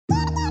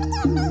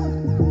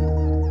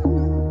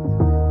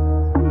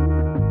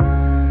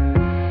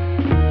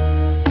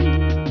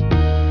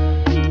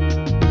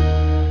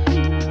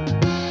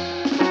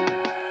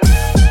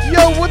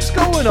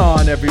going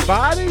on,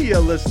 everybody? You're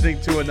listening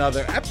to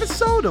another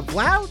episode of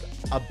Loud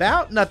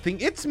About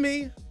Nothing. It's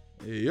me,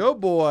 your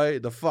boy,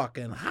 the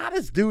fucking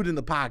hottest dude in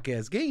the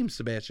podcast game,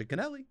 Sebastian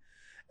Canelli.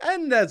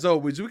 And as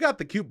always, we got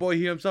the cute boy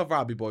here himself,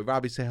 Robbie Boy.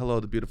 Robbie, say hello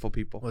to beautiful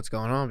people. What's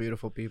going on,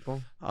 beautiful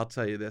people? I'll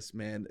tell you this,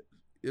 man.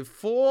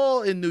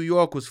 Fall in New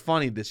York was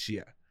funny this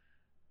year.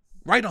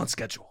 Right on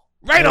schedule.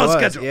 Right on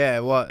schedule. Yeah,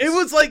 it was. It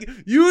was like,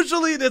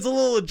 usually there's a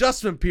little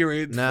adjustment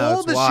period. No, Fall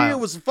it's this wild. year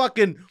was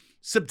fucking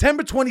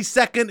September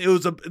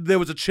 22nd. There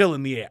was a chill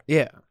in the air.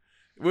 Yeah.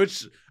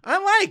 Which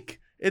I like.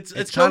 It's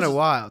kind of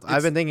wild.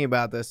 I've been thinking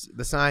about this.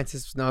 The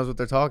scientists knows what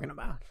they're talking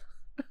about.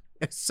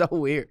 It's so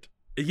weird.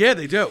 Yeah,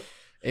 they do.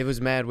 It was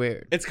mad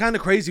weird. It's kind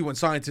of crazy when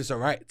scientists are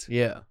right.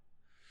 Yeah.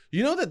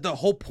 You know that the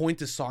whole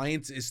point of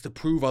science is to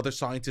prove other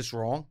scientists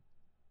wrong?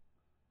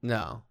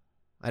 No,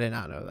 I did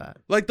not know that.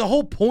 Like, the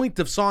whole point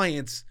of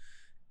science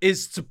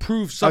is to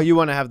prove something. Oh, you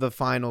want to have the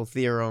final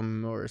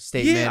theorem or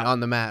statement on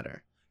the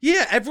matter.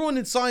 Yeah, everyone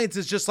in science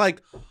is just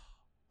like,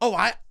 oh,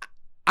 I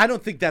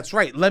don't think that's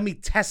right. Let me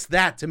test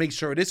that to make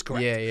sure it is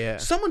correct. Yeah.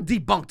 Someone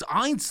debunked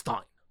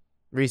Einstein.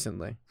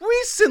 Recently.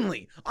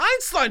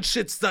 Einstein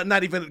shit's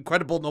not even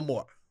credible no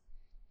more.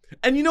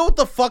 And you know what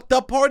the fucked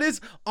up part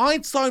is?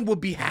 Einstein would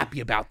be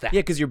happy about that. Yeah,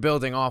 because you're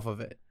building off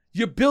of it.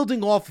 You're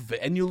building off of it,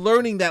 and you're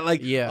learning that,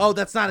 like, oh,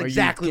 that's not Or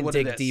exactly you can what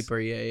dig it is. deeper.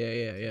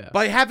 Yeah.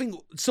 By having,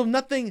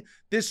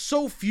 there's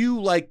so few,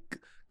 like,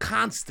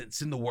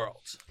 constants in the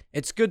world.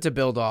 It's good to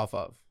build off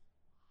of.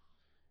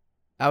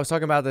 I was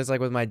talking about this,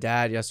 like, with my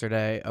dad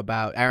yesterday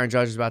about Aaron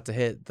Judge is about to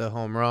hit the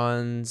home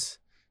runs,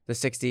 the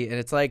 60, and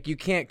it's like you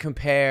can't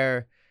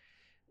compare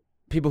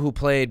people who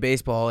played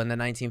baseball in the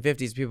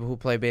 1950s, people who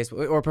play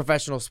baseball or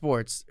professional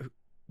sports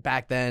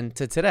back then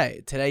to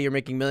today. Today you're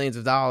making millions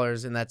of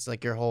dollars, and that's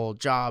like your whole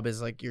job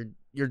is like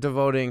you're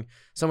devoting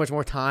so much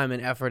more time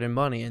and effort and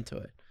money into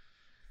it.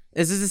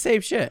 This is the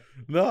same shit.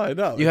 No, I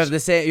know. You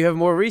have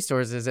more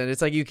resources, and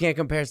it's like you can't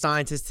compare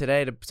scientists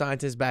today to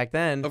scientists back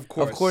then. Of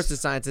course, the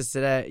scientists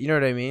today. You know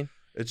what I mean?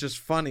 It's just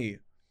funny.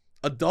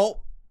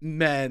 Adult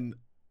men.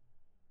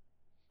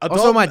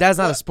 Also, my dad's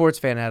not a sports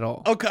fan at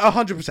all. Okay,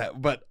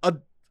 100%. But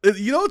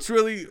you know what's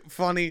really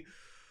funny?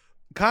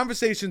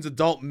 Conversations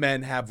adult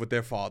men have with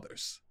their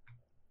fathers.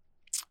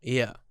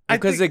 Yeah.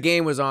 Because the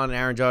game was on,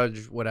 Aaron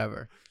Judge,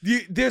 whatever.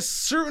 There's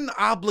certain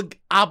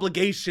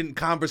obligation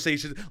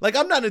conversations. Like,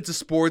 I'm not into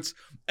sports,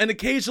 and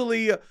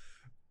occasionally,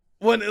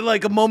 when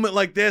like a moment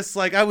like this,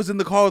 like I was in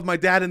the car with my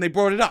dad, and they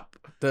brought it up.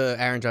 The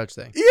Aaron Judge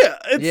thing. Yeah,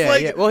 it's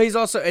like. Yeah. Well,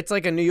 it's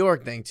like a New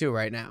York thing too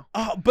right now.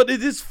 But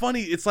it is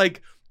funny. It's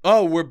like,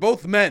 oh, we're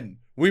both men.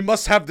 We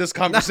must have this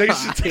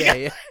conversation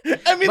together. Yeah.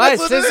 I mean, my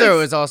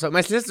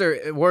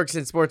sister works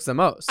in sports the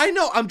most. I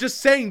know. I'm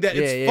just saying that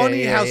it's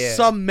funny how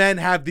some men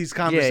have these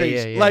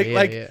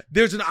conversations.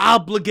 There's an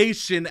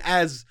obligation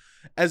as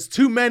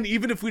two men,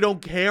 even if we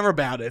don't care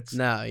about it,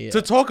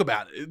 to talk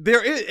about it.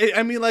 There is.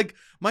 I mean, like,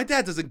 my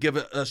dad doesn't give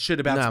a shit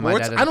about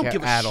sports. I don't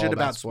give a shit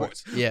about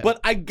sports. Yeah. But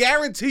I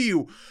guarantee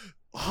you,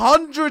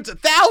 hundreds,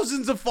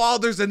 thousands of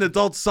fathers and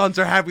adult sons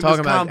are having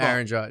talking this about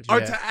Aaron Judge.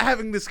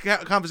 Having this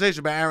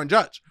conversation about Aaron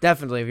Judge.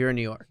 Definitely, if you're in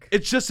New York,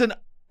 it's just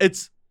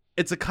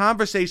it's a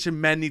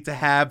conversation men need to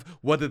have,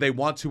 whether they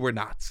want to or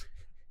not.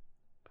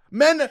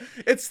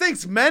 It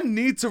stinks. Men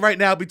need to right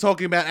now be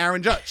talking about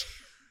Aaron Judge,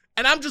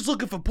 and I'm just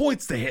looking for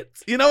points to hit.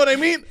 You know what I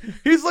mean?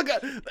 He's like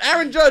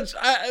Aaron Judge,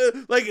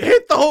 like,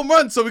 hit the home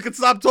run so we can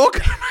stop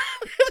talking about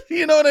it.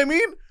 You know what I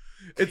mean?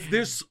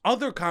 There's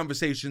other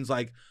conversations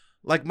like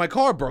my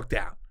car broke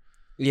down.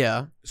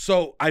 Yeah.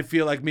 So I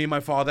feel like me and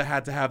my father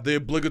had to have the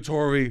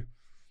obligatory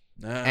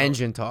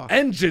engine talk.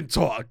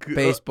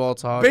 Baseball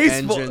talk.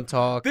 Engine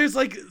talk. There's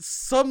like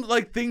some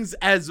like things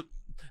as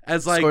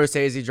like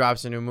Scorsese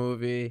drops a new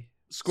movie.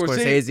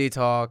 Scorsese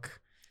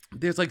talk.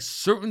 There's like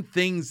certain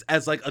things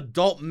as like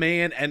adult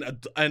man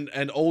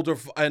and older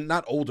and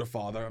not older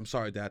father. I'm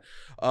sorry, Dad.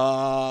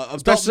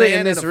 Especially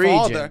in this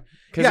region,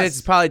 because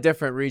it's probably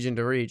different region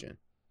to region.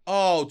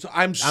 Oh,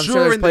 I'm sure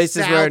there's in places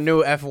the South, where a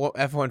new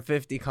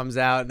F-150 comes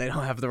out and they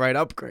don't have the right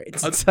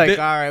upgrades. It's like,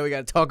 all right, we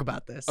got to talk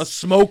about this. A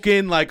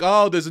smoking, like,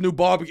 oh, there's a new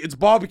barbecue. It's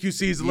barbecue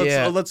season.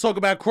 Let's talk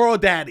about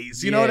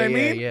crawdaddies. You know what I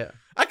mean? Yeah.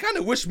 I kind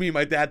of wish me and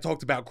my dad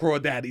talked about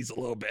crawdaddies a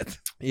little bit.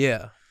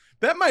 Yeah.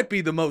 That might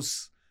be the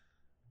most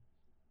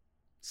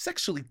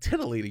sexually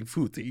titillating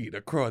food to eat,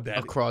 a crawdaddy.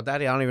 A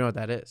crawdaddy? I don't even know what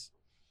that is.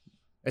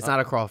 It's not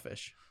a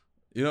crawfish.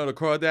 You know what a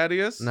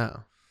crawdaddy is?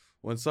 No.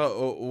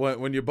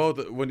 When you're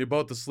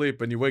both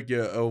asleep and you wake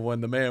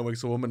when the man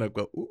wakes a woman up,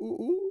 go ooh ooh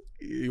ooh.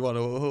 You want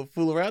to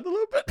fool around a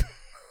little bit?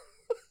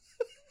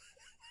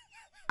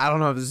 I don't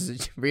know if this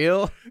is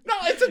real. No,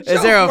 it's a joke.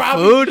 Is there a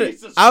food?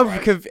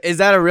 Is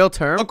that a real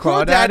term? A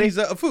crawdaddy's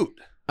a food.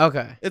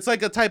 Okay. It's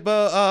like a type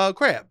of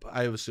crab,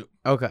 I assume.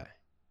 Okay.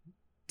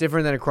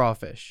 Different than a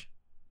crawfish.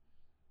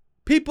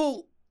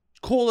 People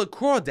call it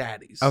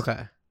crawdaddies.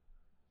 Okay.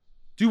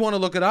 Do you want to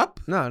look it up?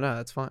 No,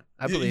 that's fine.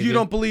 I believe you.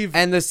 Don't believe.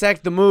 And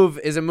the move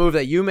is a move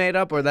that you made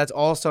up, or that's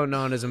also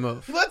known as a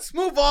move? Let's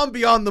move on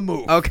beyond the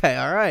move. Okay,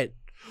 all right.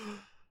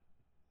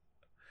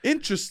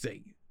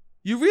 Interesting.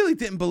 You really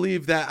didn't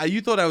believe that.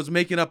 You thought I was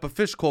making up a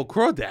fish called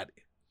Crawdaddy.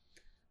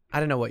 I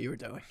didn't know what you were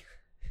doing.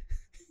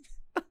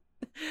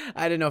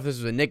 I didn't know if this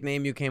was a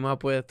nickname you came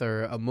up with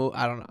or a move.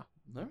 I don't know.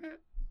 All right.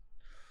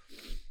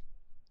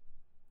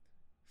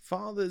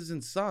 Fathers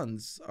and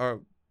sons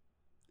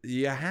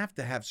you have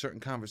to have certain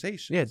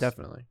conversations. Yeah,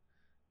 definitely.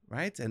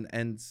 Right?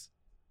 And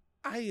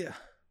I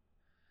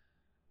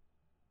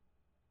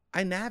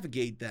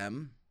navigate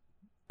them,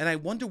 and I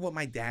wonder what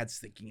my dad's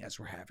thinking as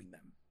we're having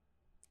them.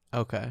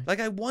 Okay. Like,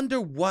 I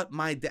wonder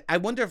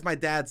if my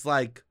dad's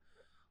like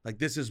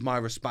this is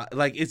my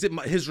like, is it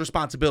his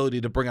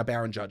responsibility to bring up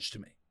Aaron Judge to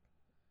me?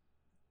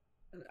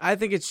 I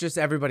think it's just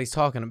everybody's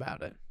talking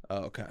about it.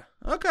 Oh,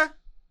 okay.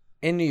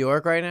 In New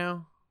York right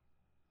now,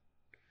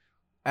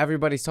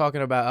 everybody's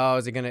talking about,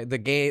 is it gonna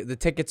the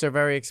tickets are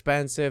very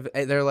expensive.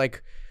 They're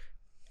like,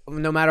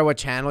 no matter what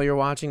channel you're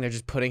watching, they're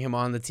just putting him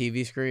on the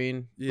TV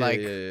screen.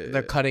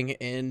 They're cutting it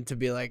in to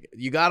be like,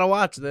 you gotta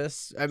watch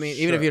this. I mean,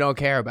 even if you don't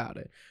care about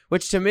it.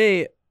 Which to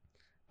me,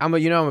 I'm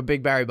a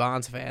big Barry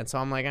Bonds fan, so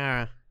I'm like,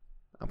 I'm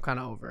kind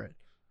of over it.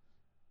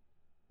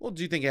 Well,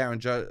 do you think Aaron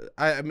Judge?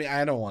 I mean,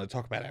 I don't want to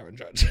talk about Aaron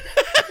Judge.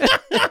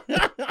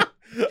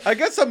 I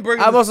guess I'm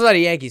also not a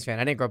Yankees fan.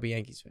 I didn't grow up a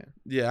Yankees fan.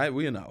 Yeah,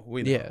 we know.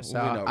 Yeah,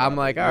 so we know I'm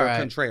like, all right,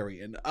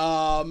 contrarian,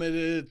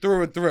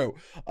 through and through.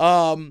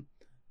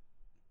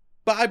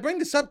 But I bring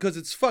this up because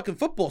it's fucking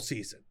football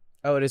season.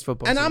 Oh, it is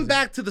football and season. I'm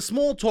back to the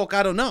small talk.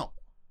 I don't know.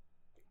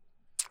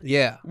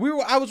 Yeah,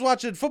 I was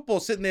watching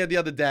football sitting there the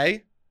other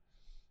day.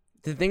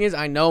 The thing is,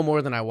 I know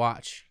more than I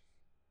watch,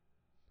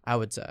 I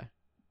would say.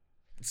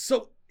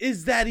 So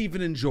is that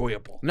even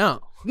enjoyable? No,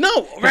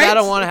 right? I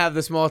don't want to have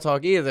the small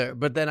talk either.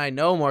 But then I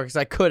know more because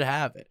I could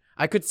have it.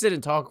 I could sit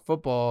and talk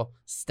football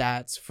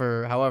stats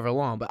for however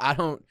long, but I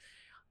don't.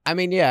 I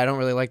mean, yeah, I don't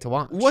really like to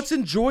watch. What's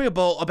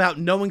enjoyable about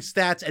knowing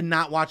stats and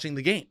not watching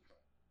the game?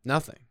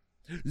 Nothing.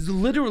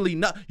 Literally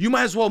not. You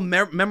might as well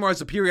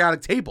memorize a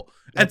periodic table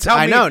and tell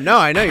me. I know.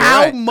 You're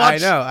how right.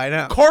 much I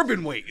know.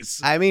 carbon weighs.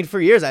 I mean, for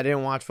years I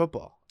didn't watch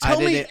football.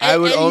 I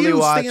would only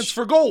watch. Stands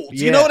for gold.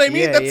 You know what I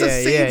mean? That's the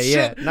same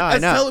shit No, I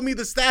as know. telling me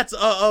the stats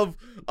of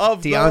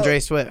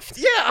DeAndre Swift.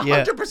 Yeah,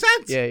 100%.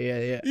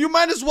 Yeah. You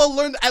might as well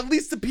learn at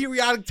least the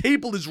periodic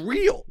table is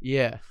real.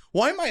 Yeah.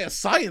 Why am I a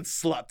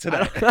science slut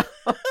today?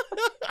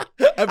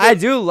 I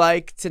do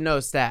like to know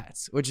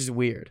stats, which is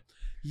weird.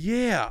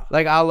 Yeah.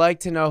 Like, I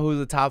like to know who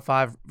the top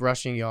 5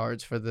 rushing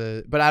yards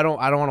but I don't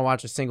want to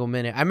watch a single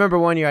minute. I remember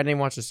one year I didn't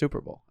watch the Super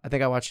Bowl. I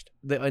think I watched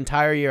the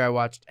entire year. I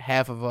watched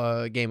half of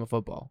a game of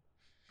football,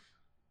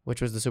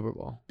 which was the Super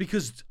Bowl.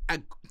 Because,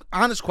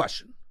 honest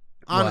question.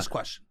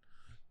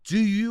 Do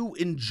you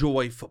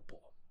enjoy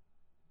football?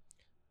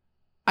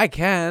 I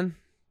can.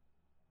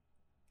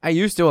 I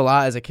used to a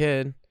lot as a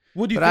kid.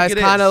 What do you but think I was it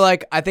is? kind of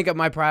like, I think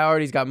my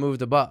priorities got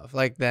moved above,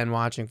 like, than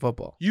watching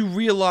football. You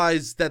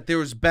realize that there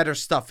was better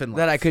stuff in life.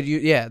 That I could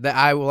use, that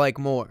I will like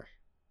more.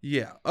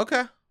 Yeah.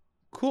 Okay.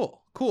 Cool.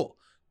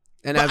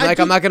 And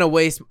I'm not going to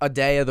waste a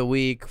day of the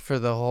week for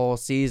the whole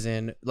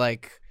season,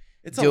 like,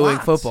 doing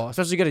football.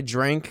 Especially you got to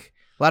drink.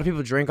 A lot of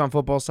people drink on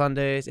football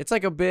Sundays. It's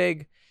like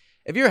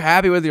if you're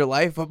happy with your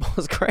life, football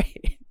is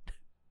great.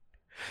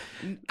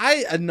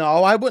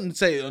 I wouldn't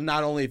say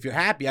not only if you're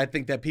happy. I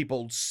think that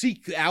people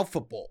seek out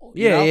football.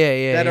 Yeah.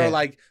 That are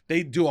like,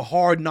 they do a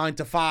hard 9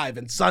 to 5,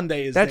 and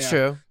Sunday is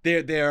true.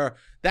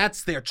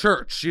 That's their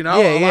church. You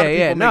know. Yeah, a lot of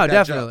people make that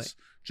definitely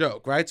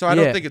joke, right? So I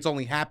don't think it's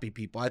only happy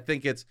people. I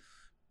think it's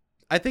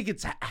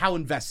how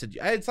invested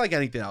you. It's like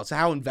anything else.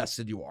 How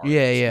invested you are.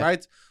 Yeah.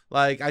 Right.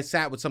 Like, I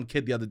sat with some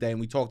kid the other day and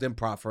we talked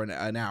improv for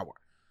an hour.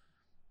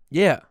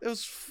 Yeah. It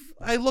was.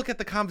 I look at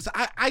the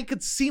conversation. I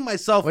could see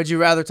myself. Would you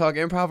rather talk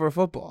improv or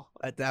football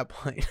at that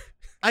point?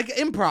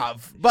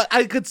 Improv, but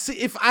I could see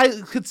if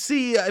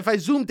I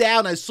zoomed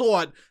down, I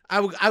saw it.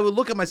 I would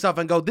look at myself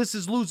and go, "This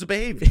is loser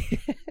behavior.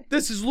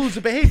 This is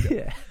loser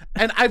behavior." Yeah.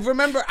 And I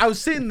remember I was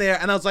sitting there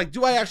and I was like,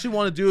 "Do I actually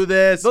want to do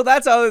this?" Well,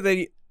 that's the other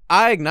thing.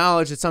 I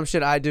acknowledge that some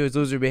shit I do is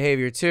loser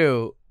behavior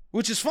too,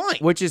 which is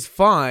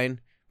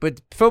fine. But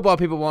football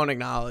people won't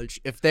acknowledge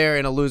if they're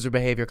in a loser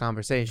behavior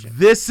conversation.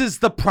 This is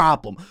the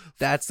problem.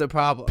 That's the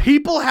problem.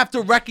 People have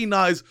to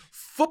recognize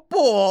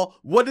football,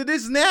 what it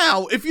is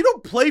now. If you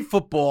don't play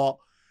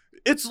football,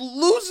 it's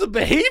loser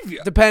behavior.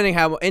 Depending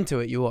how into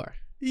it you are.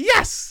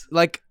 Yes.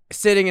 Like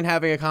sitting and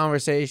having a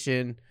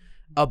conversation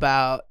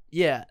about,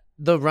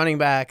 the running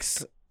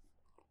backs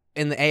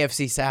in the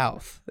AFC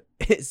South.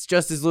 It's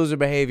just as loser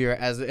behavior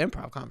as the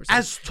improv conversation.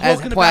 As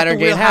talking about the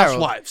Real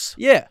Housewives.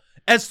 Yeah.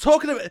 As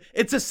talking about,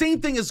 it's the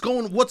same thing as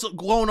what's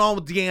going on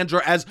with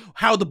Deandra as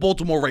how the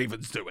Baltimore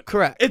Ravens do it.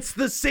 Correct. It's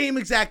the same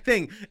exact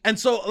thing. And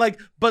so,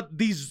 but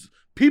these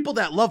people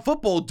that love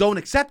football don't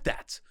accept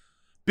that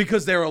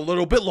because they're a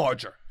little bit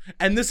larger.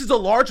 And this is a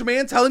large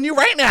man telling you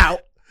right now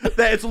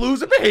that it's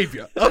loser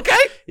behavior. Okay?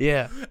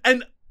 Yeah.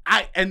 And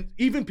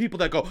even people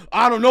that go,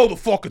 I don't know the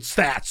fucking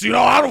stats.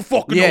 I don't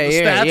fucking know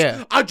the stats.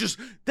 Yeah.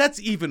 that's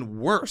even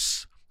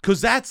worse.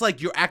 Because that's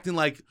like you're acting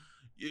like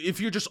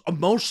if you're just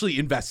emotionally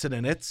invested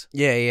in it,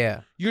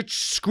 Yeah. you're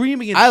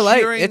screaming and I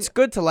like cheering. it's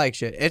good to like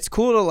shit. It's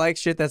cool to like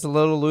shit that's a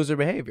little loser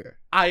behavior.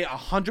 I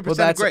 100%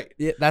 That's agree.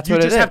 Yeah, that's You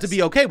what just it have is. to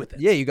be okay with it.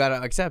 Yeah, you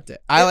gotta accept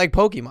it. I like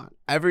Pokemon.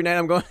 Every night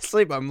I'm going to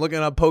sleep, I'm looking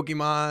up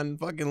Pokemon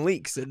fucking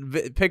leaks and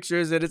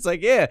pictures, and it's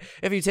like, yeah,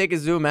 if you take a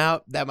zoom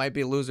out, that might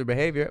be loser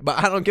behavior, but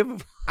I don't give a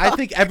fuck. I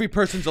think every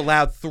person's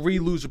allowed 3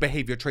 loser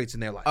behavior traits in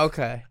their life.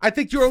 Okay. I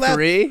think you're allowed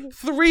 3?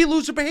 3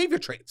 loser behavior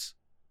traits.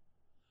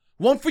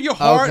 One for your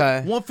heart,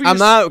 Okay. one for your I'm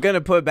not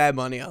gonna put Bad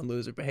Bunny on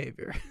loser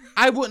behavior.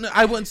 I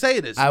wouldn't say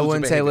it is. I loser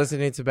wouldn't say behavior.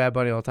 listening to Bad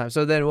Bunny all the time.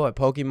 So then what?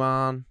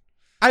 Pokemon,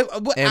 I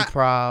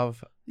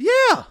improv,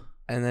 yeah.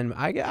 and then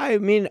I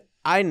mean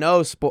I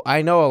know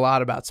I know a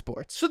lot about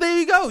sports, So there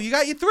you go. You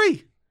got your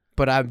 3.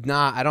 but I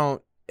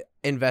don't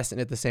invest in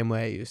it the same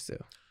way I used to.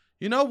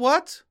 You know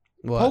what?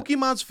 What?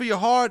 Pokemon's for your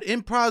heart,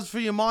 improv's for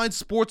your mind,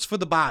 sports for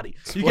the body.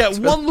 You Sports get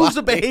for one the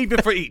loser body. behavior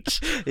for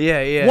each.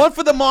 Yeah. One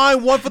for the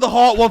mind, one for the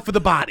heart, one for the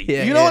body.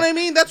 Yeah, you know yeah. what I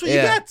mean? That's what you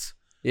Yeah. get.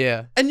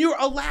 Yeah. And you're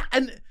allowed,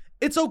 and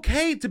it's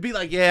okay to be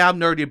like, yeah, I'm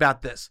nerdy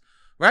about this,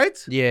 right?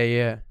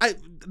 Yeah.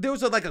 There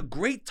was a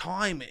great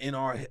time in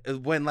our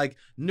when like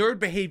nerd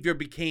behavior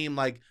became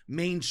like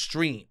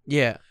mainstream,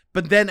 Yeah.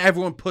 but then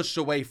everyone pushed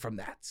away from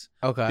that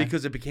Okay.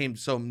 because it became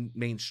so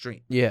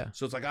mainstream. Yeah.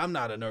 So it's like I'm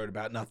not a nerd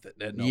about nothing.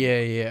 No.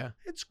 Yeah.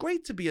 It's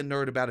great to be a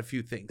nerd about a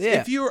few things Yeah.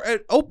 if you're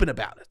open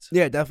about it.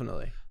 Yeah,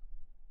 definitely.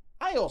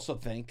 I also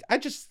think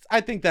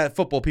I think that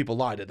football people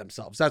lie to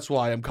themselves. That's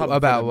why I'm coming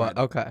About for them what? right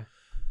now. Okay.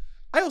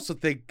 I also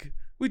think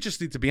we just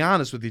need to be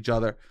honest with each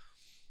other.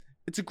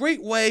 It's a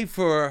great way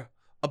for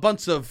a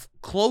bunch of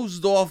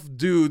closed off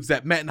dudes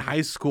that met in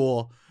high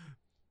school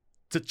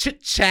to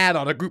chit chat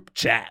on a group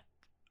chat,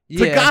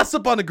 to Yeah.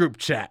 gossip on a group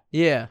chat.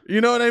 Yeah.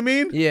 You know what I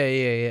mean?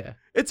 Yeah.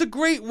 It's a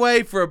great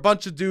way for a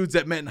bunch of dudes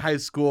that met in high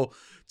school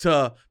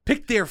to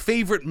pick their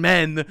favorite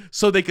men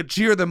so they could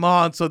cheer them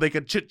on, so they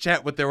could chit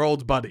chat with their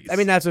old buddies. I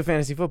mean, that's what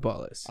fantasy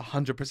football is.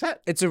 100%.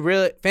 It's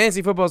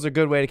fantasy football is a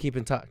good way to keep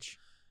in touch.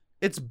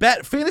 It's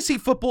fantasy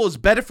football is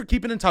better for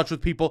keeping in touch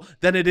with people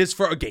than it is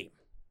for a game.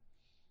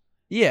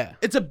 Yeah.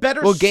 It's a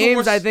better Well, games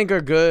source. I think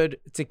are good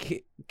to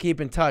keep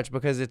in touch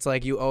because it's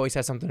like you always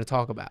have something to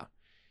talk about.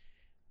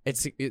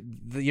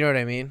 You know what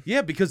I mean?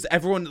 Yeah, because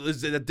everyone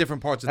is at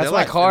different parts of That's their why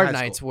life. in card high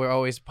nights school. were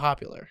always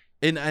popular.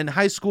 In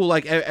high school,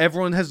 like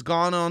everyone has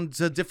gone on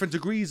to different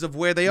degrees of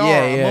where they are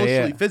Yeah,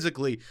 emotionally, yeah.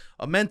 physically,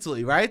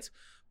 mentally, right?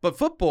 But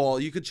football,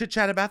 you could chit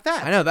chat about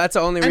that. I know that's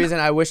the only And- reason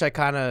I wish I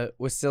kind of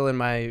was still in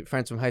my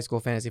friends from high school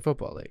fantasy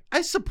football league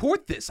I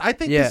support this. I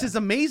think Yeah. this is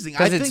amazing. I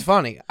because think it's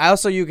funny.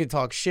 You could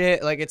talk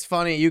shit. Like it's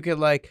funny. You could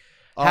like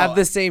have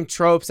the same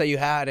tropes that you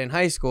had in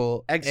high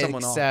school, Egg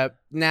someone on. except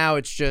now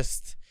it's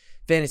just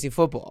fantasy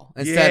football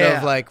instead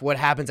of Yeah. like what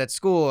happens at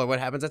school or what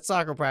happens at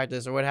soccer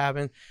practice or what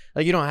happens.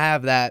 Like you don't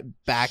have that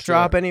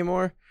backdrop Sure.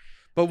 anymore.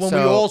 But when we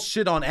So- all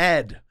shit on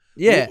Ed,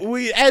 Yeah.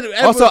 Ed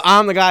Also,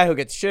 I'm the guy who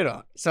gets shit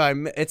on,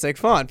 so it's like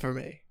fun for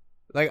me.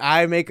 Like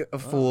I make a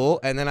fool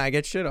and then I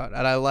get shit on,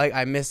 and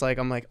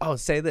I'm like, oh,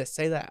 say this,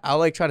 say that. I'll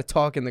like try to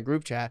talk in the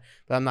group chat,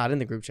 but I'm not in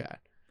the group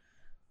chat.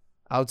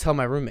 I'll tell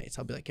my roommates.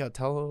 I'll be like, yo,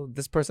 tell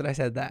this person I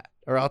said that,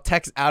 or I'll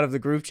text out of the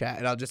group chat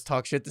and I'll just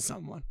talk shit to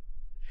someone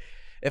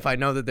if I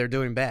know that they're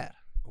doing bad.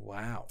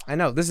 wow. I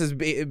know this is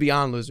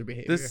beyond loser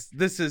behavior.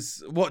 This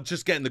is what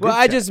just getting the group well,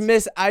 I chats.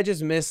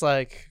 just miss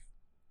like,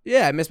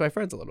 yeah, I miss my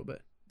friends a little bit.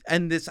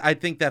 And I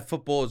think that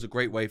football is a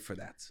great way for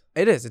that.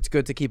 It is. It's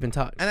good to keep in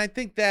touch. And I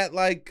think that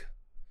like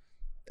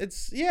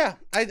it's yeah.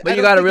 But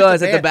you got to realize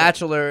that The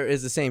Bachelor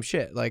is the same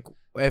shit. Like,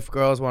 if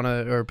girls want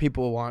to, or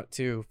people want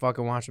to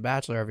fucking watch The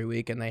Bachelor every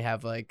week and they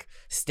have like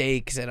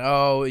stakes and,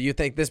 oh, you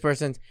think this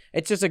person's,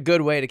 it's just a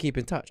good way to keep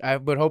in touch. I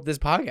would hope this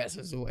podcast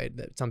is a way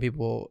that some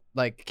people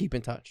like keep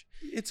in touch.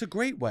 It's a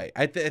great way.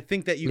 I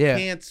think that you Yeah.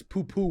 can't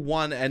poo-poo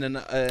one and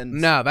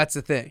No, that's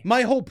the thing.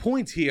 my whole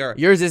point here,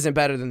 Yours isn't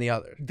better than the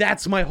other.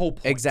 that's my whole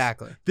point.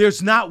 Exactly.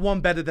 There's not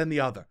one better than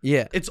the other.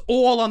 Yeah. It's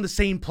all on the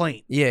same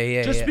plane.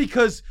 Yeah. Just yeah.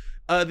 because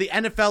the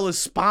NFL is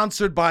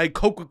sponsored by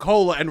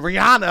Coca-Cola and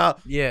Rihanna,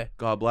 Yeah.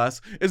 God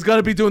bless, is going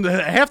to be doing the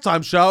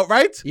halftime show,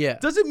 right? Yeah.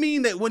 Doesn't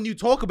mean that when you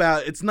talk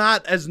about it, it's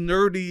not as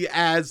nerdy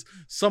as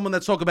someone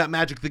that's talking about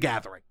Magic the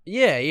Gathering.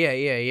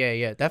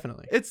 Yeah.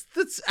 Definitely. It's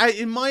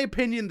in my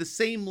opinion, the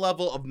same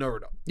level of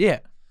nerdom.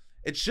 Yeah.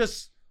 It's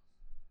just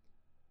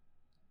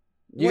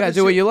You got to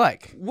do what you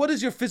like. What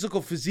does your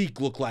physical physique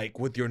look like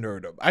with your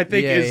nerdom? I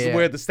think Yeah, is yeah.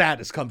 where the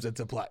status comes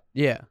into play.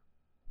 Yeah.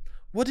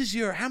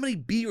 How many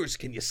beers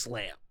can you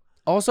slam?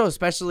 Also,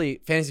 especially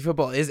fantasy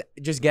football is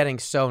just getting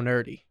so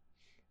nerdy.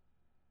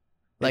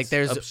 Like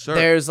It's absurd.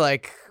 there's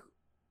like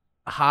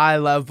high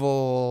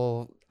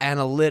level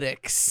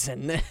analytics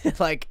and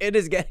like it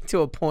is getting to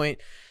a point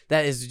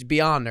that is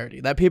beyond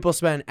nerdy. That people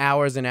spend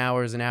hours and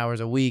hours and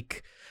hours a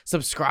week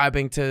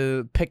subscribing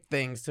to pick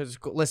things, to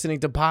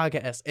listening to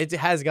podcasts. It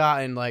has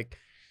gotten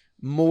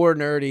more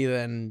nerdy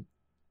than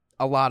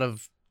a lot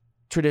of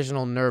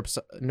traditional nerd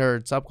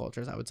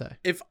subcultures, I would say.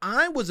 If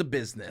I was a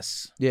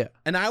business, Yeah.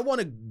 and I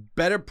wanted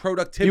better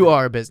productivity, You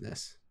are a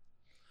business.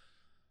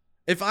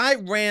 If I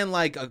ran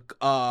like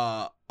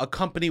a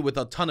company with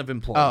a ton of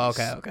employees.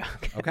 Oh, okay.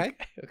 Okay?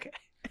 Okay.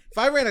 If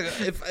I ran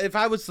if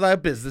I was a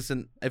business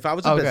and if I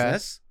was a Okay.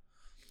 business,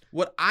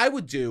 what I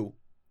would do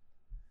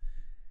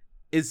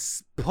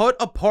is put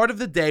a part of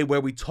the day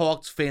where we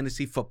talked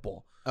fantasy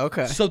football.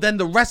 Okay. So then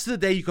the rest of the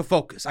day you can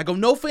focus. I go,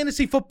 no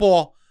fantasy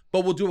football,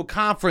 but we'll do a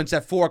conference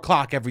at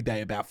 4:00 every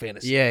day about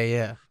fantasy.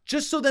 Yeah.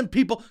 Just so then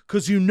people,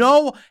 because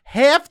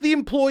half the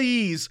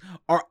employees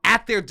are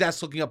at their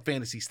desk looking up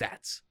fantasy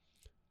stats.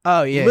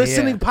 Oh, yeah.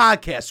 Listening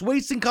podcasts,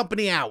 wasting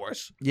company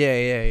hours.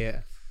 Yeah.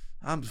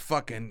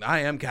 I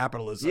am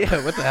capitalism.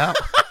 Yeah, what the hell?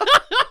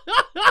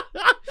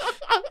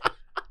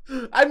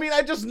 I mean,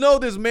 I just know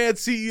there's mad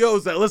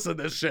CEOs that listen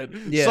to this shit.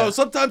 Yeah. So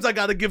sometimes I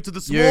got to give to the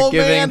You're small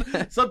giving-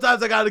 man.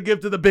 Sometimes I got to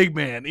give to the big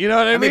man. You know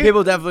what I I mean? mean,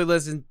 people definitely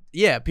listen.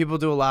 Yeah, people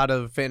do a lot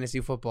of fantasy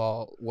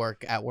football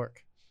work at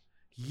work.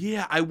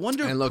 Yeah, I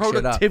wonder And if look shit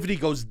up. productivity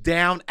goes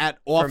down at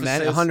For offices.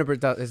 men,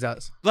 100% it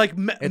does. Like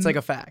It's like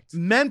a fact.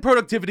 men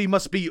productivity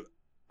must be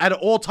at an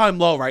all-time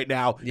low right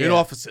now in Yeah.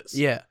 offices.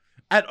 Yeah,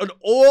 At an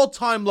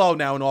all-time low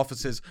now in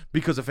offices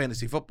because of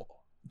fantasy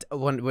football.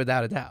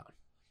 without a doubt.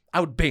 I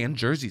would ban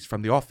jerseys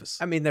from the office.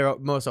 I mean,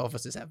 most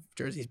offices have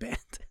jerseys banned.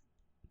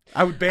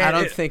 I would ban I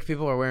don't it. think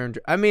people are wearing.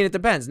 I mean, it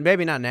depends.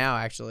 Maybe not now,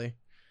 actually.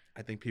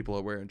 I think people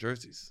are wearing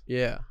jerseys.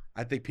 Yeah.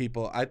 I think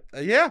people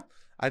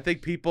I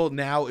think people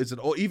now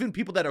even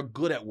people that are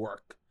good at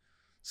work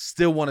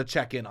still want to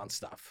check in on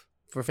stuff.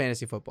 For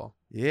fantasy football.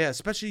 Yeah,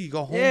 especially you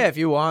go home. Yeah, if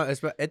you want,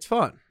 it's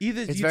fun.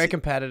 Either It's you very ta-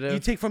 competitive. You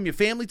take from your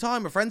family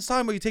time or friends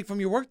time, or you take from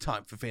your work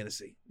time for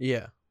fantasy.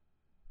 Yeah.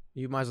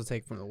 You might as well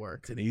take from the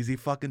work. It's an easy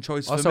fucking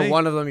choice for Also, me.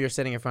 one of them, you're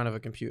sitting in front of a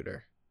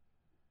computer.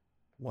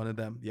 One of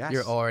them, yes.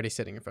 You're already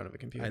sitting in front of a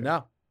computer. I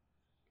know.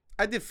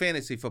 I did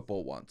fantasy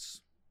football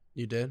once.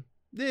 You did?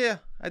 Yeah,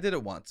 I did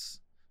it once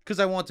because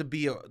I want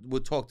to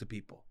would talk to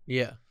people,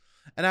 Yeah.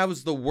 and I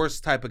was the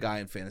worst type of guy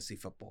in fantasy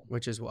football.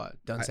 Which is what?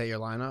 Don't say your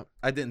lineup?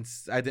 I didn't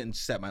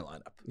set my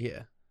lineup.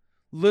 Yeah.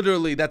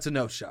 Literally, that's a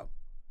no-show.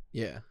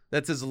 Yeah.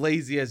 That's as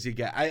lazy as you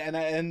get.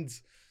 And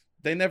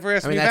they never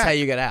asked I mean, me that's back. how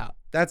you get out.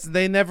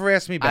 They never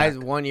asked me back.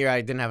 One year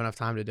I didn't have enough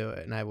time to do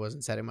it, and I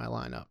wasn't setting my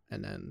lineup,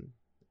 and then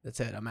that's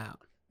it. I'm out.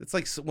 It's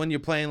like when you're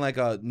playing like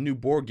a new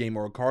board game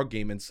or a card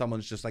game, and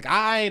someone's just like,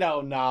 "I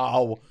don't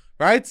know,"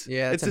 right?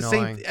 Yeah, it's it's the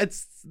annoying. same.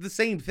 It's the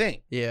same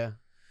thing. Yeah.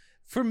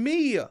 For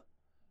me,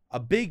 a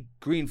big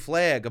green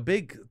flag, a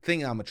big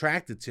thing I'm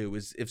attracted to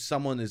is if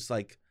someone is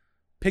like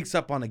picks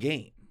up on a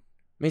game.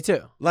 Me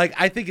too. Like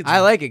I think it's. I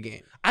like a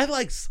game. I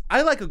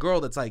like a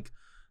girl that's like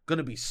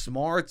gonna be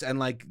smart and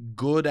like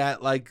good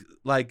at like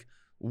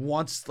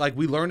once like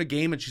we learn a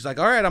game and she's like,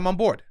 all right, I'm on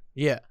board.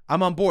 Yeah.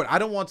 I'm on board. I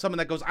don't want someone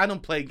that goes, I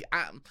don't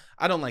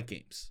like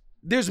games.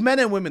 There's men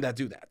and women that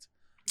do that.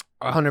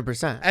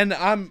 100%. And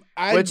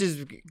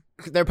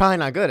They're probably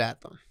not good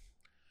at them.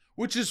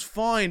 which is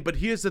fine, but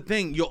here's the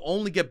thing, you'll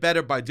only get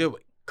better by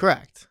doing.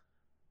 Correct.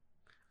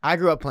 I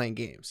grew up playing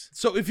games.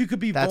 So if you could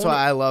be That's why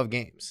I love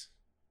games.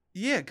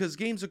 Yeah, because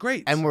games are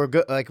great. And we're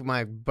good. Like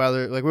my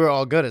brother, like we were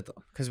all good at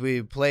them because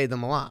we played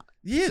them a lot.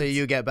 yeah, So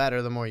you get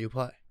better the more you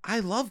play. I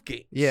love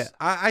games. Yeah.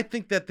 I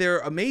think that they're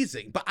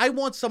amazing, but I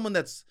want someone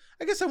that's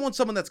going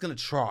to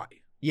try.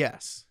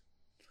 Yes.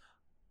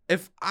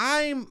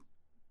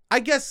 I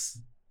guess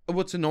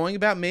what's annoying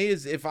about me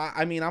is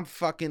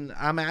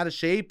I'm out of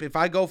shape. If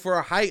I go for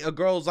a hike, a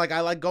girl's like,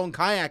 I like going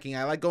kayaking,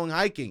 I like going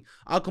hiking,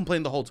 I'll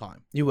complain the whole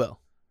time. You will.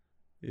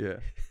 Yeah.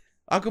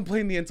 I'll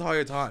complain the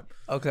entire time.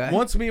 Okay.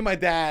 Once me and my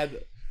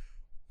dad,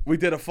 we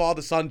did a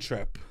father-son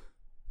trip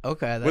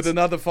Okay. with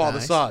another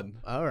father-son.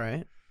 All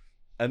right.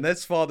 And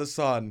this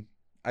father-son,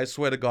 I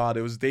swear to God,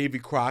 it was Davy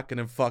Crockett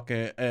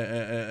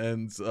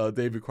and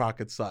Davy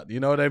Crockett's son. You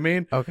know what I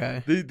mean?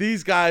 Okay.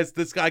 These guys,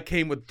 this guy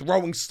came with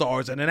throwing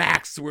stars and an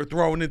axe. We're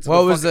throwing into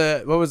What was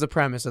the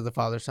premise of the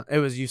father son? It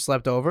was you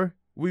slept over.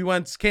 We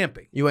went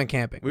camping. You went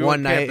camping. We One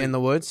went night camping. in the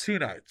woods. 2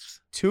 nights.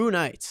 2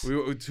 nights.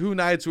 2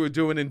 nights we were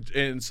doing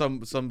in some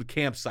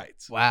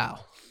campsites. Wow.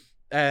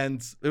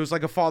 And it was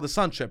like a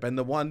father-son trip. And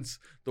the one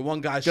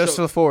guy Just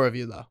for the 4 of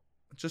you though.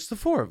 just the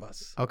 4 of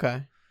us.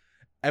 Okay.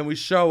 And we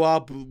show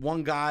up.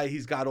 One guy,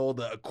 he's got all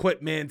the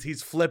equipment.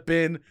 He's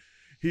flipping.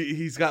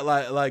 He's got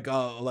like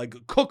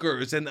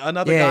cookers, and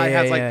another guy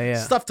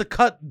has stuff to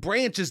cut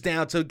branches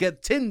down to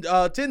get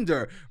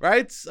tinder,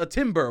 right? A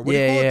timber. What do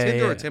you call it?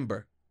 Tinder or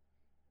timber?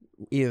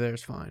 Either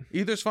is fine.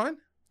 Either's fine.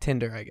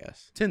 Tinder, I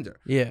guess. Tinder.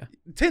 Yeah.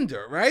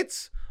 Tinder, right?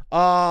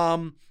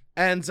 And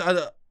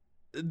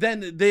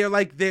then they're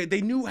like they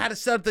knew how to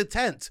set up the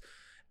tent,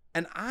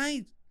 and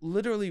I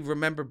literally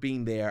remember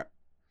being there.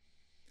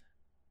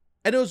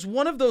 And it was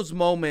one of those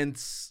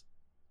moments,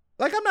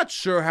 like, I'm not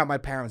sure how my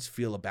parents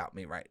feel about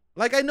me, right?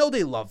 Like, I know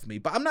they love me,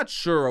 but I'm not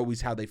sure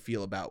always how they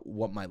feel about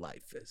what my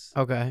life is.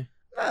 Okay.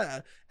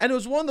 And it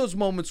was one of those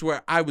moments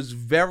where I was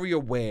very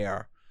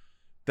aware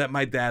that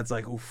my dad's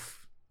like,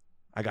 oof,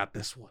 I got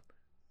this one.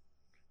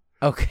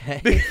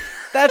 Okay.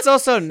 That's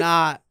also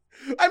not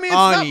I mean, it's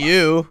on not,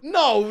 you.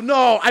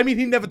 No. I mean,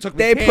 he never took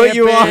me They put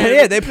you on. camping.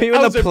 Yeah, they put you I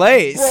in was the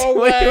plays. Broadway,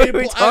 What are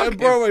we talking?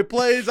 Broadway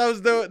plays. I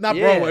was doing not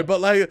Yeah. Broadway, but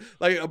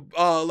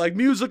like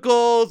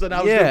musicals, and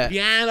I was Yeah. doing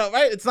piano.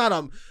 Right? It's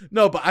not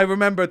no, but I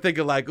remember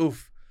thinking like,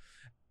 oof.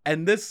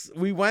 And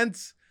we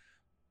went.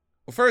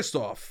 First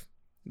off,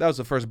 that was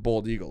the first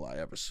bald eagle I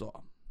ever saw.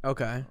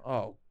 Okay.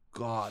 Oh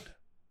God,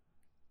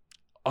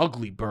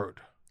 ugly bird.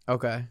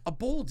 Okay. A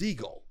bald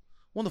eagle,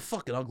 one of the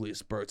fucking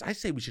ugliest birds. I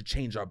say we should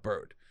change our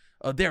bird.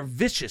 They're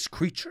vicious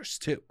creatures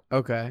too.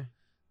 Okay.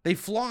 They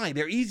fly.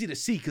 They're easy to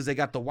see because they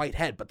got the white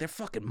head, but they're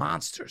fucking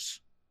monsters.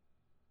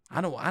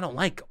 I don't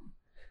like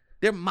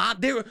them.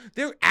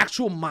 They're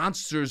actual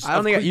monsters. I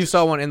don't think you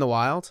saw one in the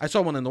wild. I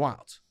saw one in the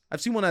wild.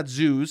 I've seen one at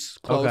zoos.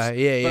 Close,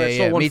 Okay. but I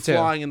saw one Me too.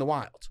 flying in the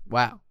wild.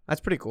 Wow, that's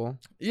pretty cool.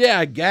 Yeah,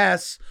 I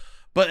guess.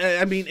 But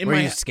I mean, Were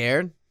you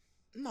scared?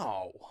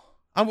 No.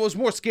 I was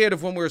more scared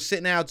of when we were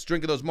sitting out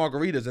drinking those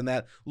margaritas and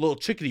that little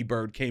chickadee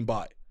bird came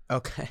by.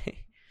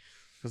 Okay.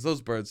 Because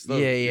those birds.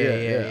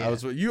 Yeah.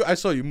 I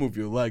saw you move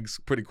your legs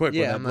pretty quick.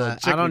 Yeah, with that little I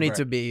chickadee don't need bird.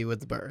 to be with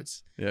the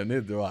birds. Yeah,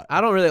 neither do I. I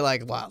don't really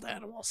like wild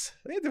animals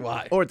Neither do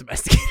I. or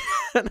domesticated.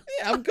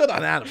 Yeah, I'm good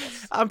on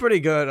animals. I'm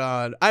pretty good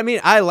on. I mean,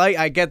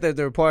 I get that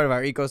they're part of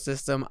our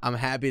ecosystem. I'm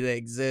happy they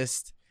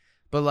exist,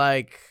 but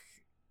like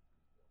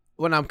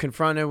when I'm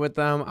confronted with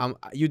them,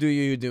 you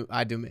do,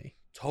 I do me.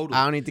 Totally.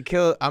 I don't need to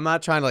kill. I'm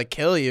not trying to like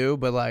kill you,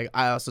 but like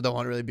I also don't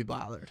want to really be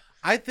bothered.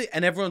 I think,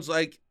 and everyone's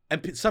like,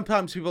 and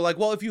sometimes people are like,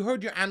 well, if you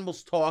heard your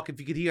animals talk, if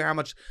you could hear how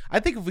much, I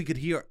think if we could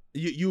hear,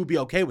 you would be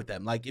okay with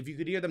them. Like if you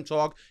could hear them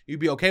talk, you'd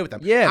be okay with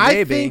them. Yeah, I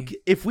maybe. think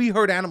if we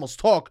heard animals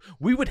talk,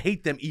 we would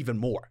hate them even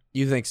more.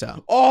 You think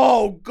so?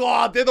 Oh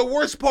God, they're the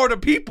worst part of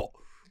people.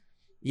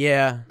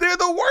 Yeah. They're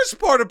the worst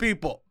part of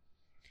people.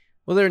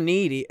 Well, they're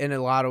needy in a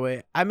lot of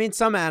ways. I mean,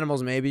 some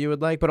animals maybe you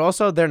would like, but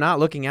also they're not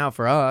looking out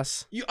for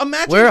us. You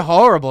imagine. We're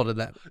horrible to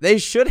them. They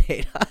should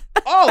hate us.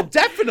 Oh,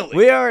 definitely.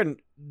 We are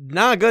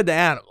not good to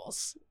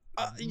animals.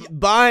 Yeah.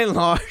 By and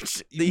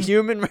large, the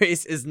human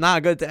race is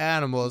not good to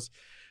animals.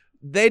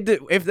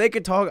 If they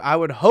could talk, I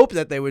would hope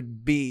that they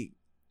would be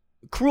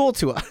cruel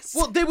to us.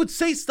 Well, they would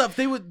say stuff.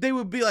 They would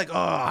be like, "Oh,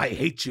 I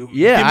hate you.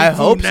 Yeah, Give me I food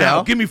hope now.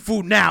 so. Give me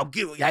food now.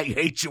 I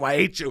hate you. I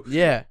hate you."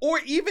 Yeah. Or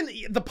even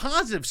the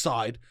positive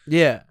side.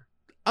 Yeah.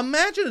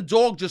 Imagine a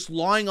dog just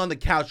lying on the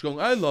couch going,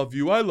 "I love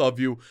you. I love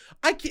you."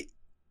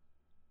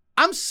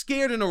 I'm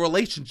scared in a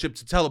relationship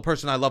to tell a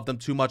person I love them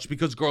too much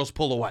because girls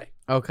pull away.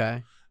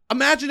 Okay.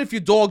 Imagine if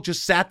your dog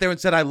just sat there and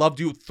said, "I loved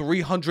you"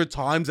 300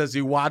 times as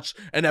you watch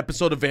an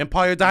episode of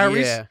Vampire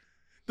Diaries. Yeah.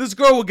 This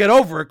girl would get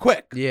over it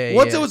quick. Yeah,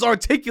 Once yeah. it was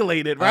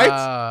articulated, right?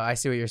 I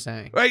see what you're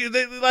saying. Right?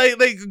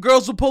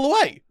 Girls will pull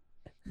away.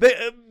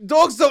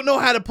 Dogs don't know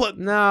how to put.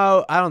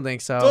 No, I don't think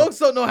so. Dogs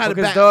don't know how to.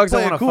 Because dogs don't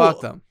play it want to cool.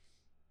 fuck them.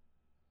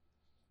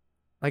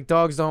 Like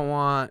dogs don't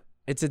want.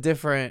 I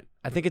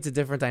think it's a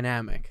different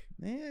dynamic.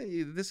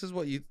 Yeah, this is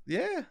what you.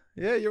 Yeah,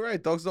 you're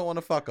right. Dogs don't want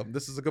to fuck them.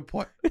 This is a good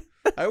point.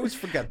 I always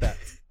forget that.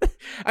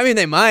 I mean,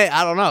 they might.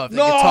 I don't know if they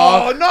could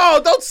talk.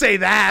 No, don't say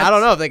that. I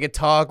don't know if they could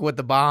talk with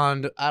the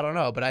bond. I don't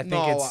know, but I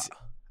think it's.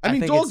 I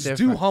mean, think dogs it's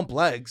do different. hump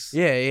legs.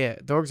 Yeah.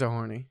 Dogs are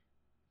horny.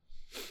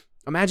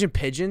 Imagine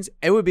pigeons.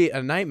 It would be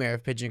a nightmare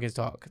if pigeons could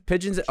talk.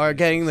 Pigeons are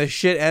getting the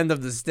shit end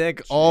of the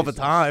stick all the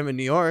Jesus. time in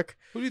New York.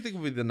 Who do you think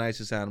would be the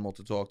nicest animal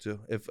to talk to?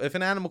 If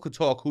an animal could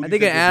talk, who do I you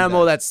think think an would be animal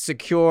that? that's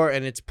secure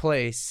in its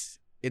place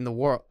in the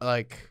world,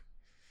 like.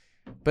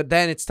 But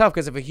then it's tough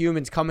because if a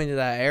human's coming to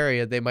that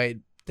area, they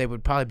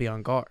would probably be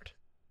on guard.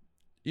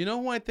 You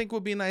know who I think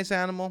would be a nice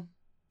animal?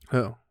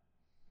 Who?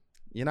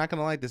 You're not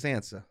gonna like this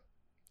answer.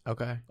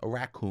 Okay. A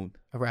raccoon.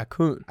 A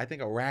raccoon. I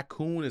think a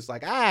raccoon is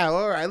like,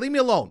 all right, leave me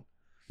alone.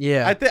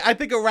 Yeah. I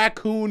think a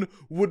raccoon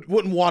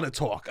wouldn't want to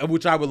talk,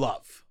 which I would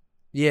love.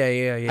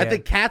 Yeah. I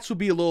think cats would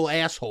be a little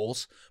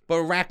assholes, but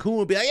a raccoon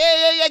would be like,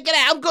 yeah, get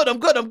out, I'm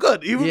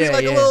good. He would be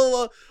like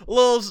a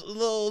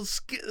little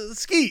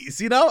skis,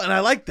 you know, and I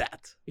like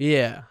that.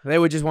 Yeah, they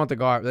would just want the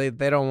guard.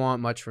 They don't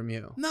want much from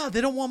you. No,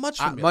 they don't want much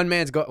from you. One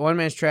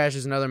man's trash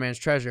is another man's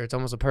treasure. It's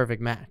almost a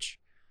perfect match.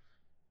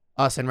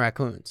 Us and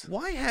raccoons.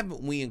 Why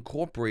haven't we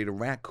incorporated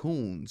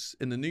raccoons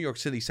in the New York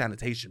City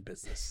sanitation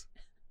business?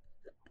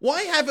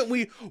 Why haven't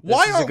we?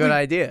 Why This is are a good we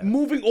idea.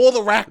 moving all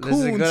the raccoons? This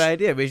is a good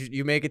idea.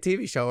 You make a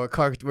TV show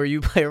where you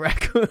play a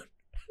raccoon.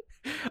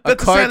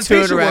 That's a cartoon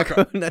sanitation worker.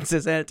 raccoon that's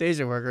a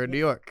sanitation worker in New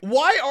York.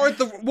 Why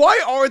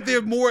aren't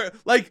there more,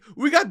 like,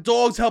 we got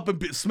dogs helping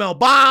smell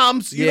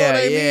bombs, you know what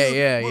I mean?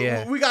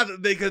 Yeah. We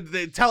got they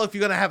tell if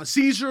you're gonna have a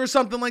seizure or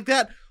something like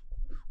that.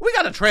 We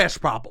got a trash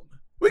problem.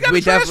 We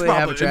definitely have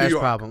a in New trash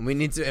York. problem. We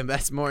need to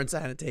invest more in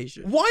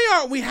sanitation. Why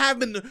aren't we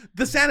having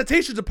the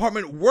sanitation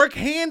department work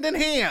hand in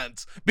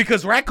hand?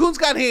 Because raccoons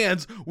got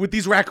hands with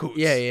these raccoons.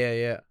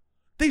 Yeah.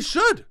 They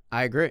should.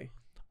 I agree.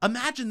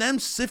 Imagine them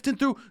sifting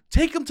through.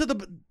 Take them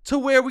to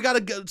where we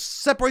gotta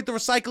separate the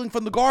recycling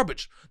from the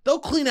garbage. They'll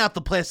clean out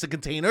the plastic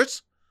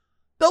containers.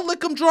 They'll lick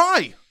them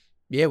dry.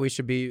 Yeah, we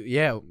should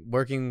be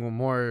working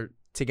more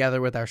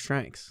together with our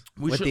strengths.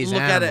 We with shouldn't these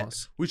look animals. at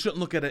it. We shouldn't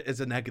look at it as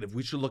a negative.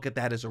 We should look at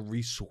that as a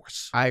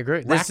resource. I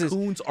agree.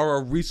 Raccoons are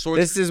a resource.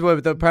 This is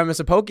what the premise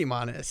of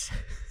Pokemon is.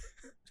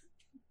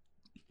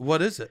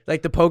 What is it?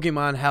 Like the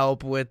Pokemon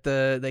help with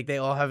they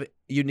all have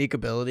unique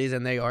abilities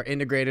and they are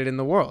integrated in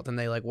the world and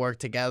they like work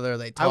together.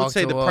 They talk I would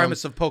say to the them.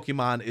 premise of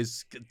Pokemon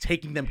is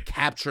taking them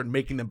captured and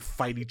making them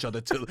fight each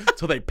other till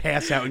they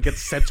pass out and get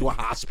sent to a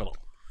hospital.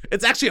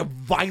 It's actually a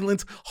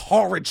violent,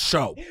 horrid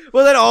show.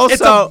 Well, then also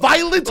It's a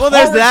violent, there's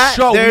horrid that.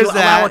 show. There's we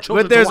allow our that.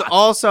 children But there's to watch.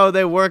 also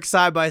they work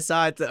side by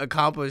side to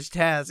accomplish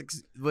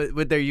tasks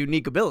with their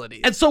unique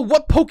abilities. And so,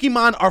 what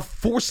Pokemon are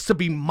forced to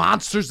be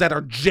monsters that are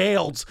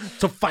jailed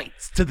to fight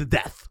to the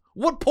death?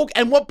 What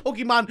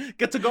Pokemon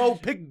get to go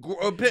pick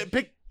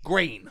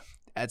grain?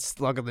 That's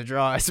luck of the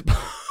draw, I suppose.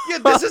 Yeah,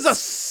 this is a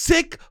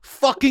sick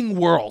fucking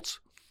world.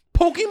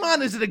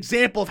 Pokemon is an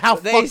example of how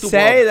They fucked the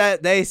say world.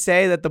 that they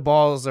say that the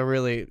balls are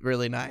really,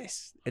 really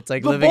nice. It's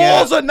like The living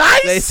balls out. are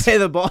nice. They say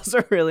the balls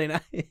are really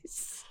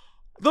nice.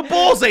 The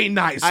balls ain't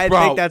nice, I bro.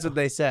 think that's what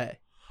they say.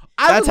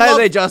 I That's would how love-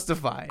 they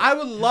justify it. I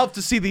would love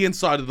to see the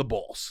inside of the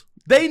balls.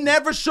 They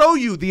never show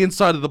you the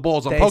inside of the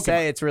balls on They Pokemon.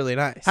 say it's really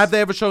nice. Have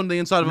they ever shown the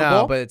inside of a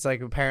ball? No, but it's like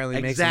apparently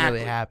makes them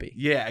really happy.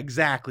 Yeah,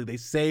 exactly. They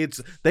say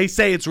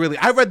it's really.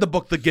 I read the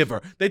book The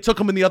Giver. They took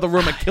him in the other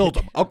room and killed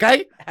him.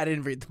 Okay. I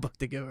didn't read the book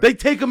to give her. They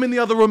take him in the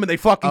other room and they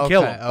fucking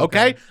kill him.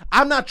 Okay. Okay.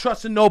 I'm not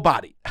trusting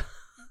nobody. All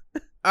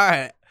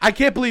right. I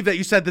can't believe that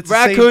you said that's the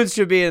same. Raccoons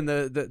should be in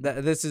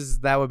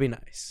that would be nice.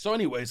 So,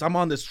 anyways, I'm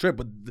on this trip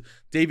with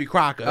Davy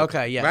Crockett.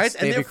 Okay, yes, right,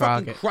 and Davy they're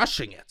fucking Crockett.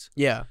 crushing it.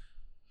 Yeah.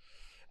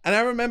 And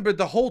I remember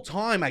the whole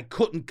time I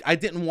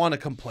didn't want to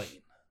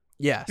complain.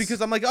 Yes. Because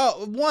I'm like,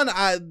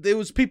 there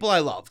was people I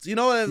loved, you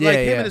know, and Yeah, like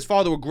him yeah. and his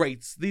father were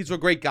great. These were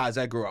great guys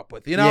I grew up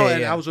with, you know, Yeah,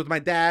 and yeah. I was with my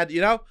dad,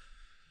 you know,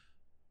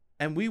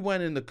 and we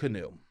went in the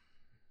canoe,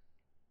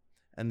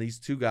 and these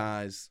two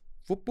guys,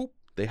 whoop, whoop,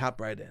 they hop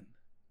right in.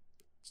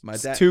 My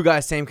dad, Two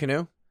guys, same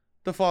canoe.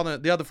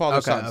 the other father,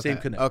 Okay. son, Okay. same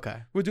canoe.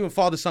 Okay. We're doing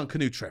father-son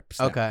canoe trips.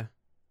 now. Okay.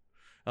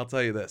 I'll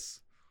tell you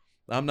this,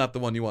 I'm not the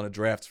one you want to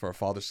draft for a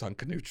father-son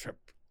canoe trip.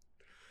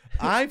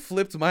 I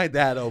flipped my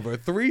dad over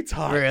 3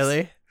 times.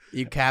 Really?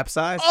 You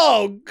capsized?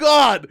 Oh,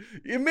 God.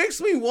 It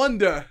makes me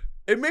wonder.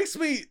 It makes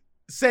me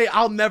say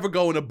I'll never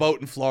go in a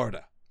boat in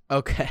Florida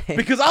Okay.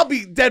 because I'll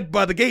be dead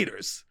by the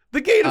gators.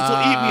 The gators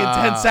will eat me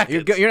in 10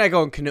 seconds. You're not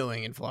going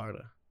canoeing in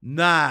Florida.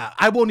 Nah,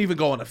 I won't even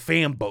go on a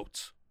fan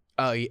boat.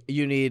 Oh,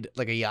 you need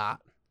like a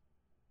yacht.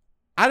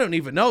 I don't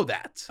even know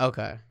that.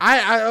 Okay.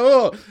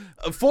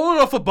 Falling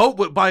off a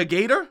boat by a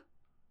gator?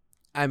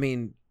 I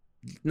mean,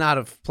 not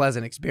a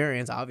pleasant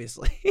experience,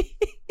 obviously.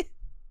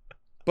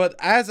 But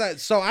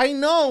so I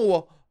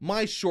know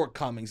my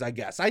shortcomings, I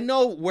guess. I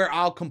know where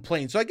I'll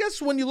complain. So I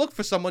guess when you look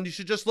for someone, you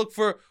should just look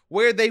for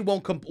where they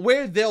won't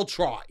where they'll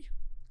try.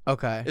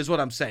 Okay. Is what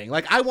I'm saying.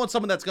 Like I want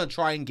someone that's gonna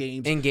try in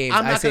games. In games,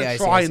 I'm I not see, gonna I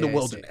see, try I in see, the I see.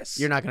 wilderness.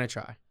 You're not gonna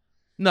try.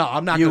 No,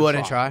 I'm not. You gonna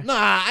wouldn't try? Nah,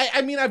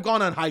 I mean I've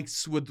gone on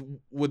hikes with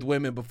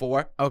women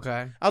before.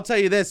 Okay. I'll tell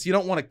you this: you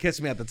don't want to kiss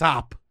me at the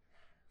top.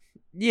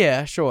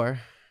 Yeah, sure.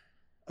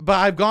 But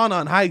I've gone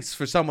on hikes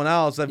for someone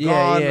else. I've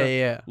gone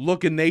Yeah.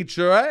 look in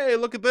nature. Hey,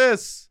 look at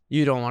this.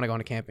 You don't want to go on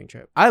a camping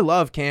trip. I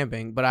love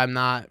camping, but I'm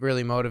not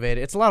really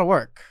motivated. It's a lot of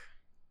work.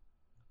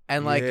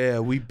 And like yeah,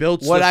 we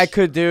built what such- I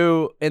could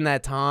do in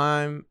that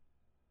time,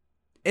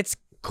 it's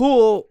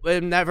cool.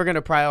 I'm never going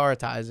to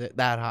prioritize it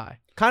that high.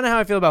 Kind of how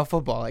I feel about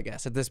football, I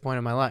guess, at this point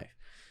in my life.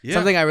 Yeah.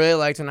 Something I really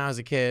liked when I was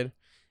a kid.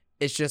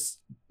 It's just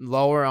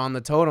lower on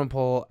the totem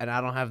pole and I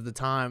don't have the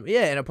time.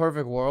 Yeah, in a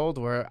perfect world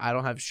where I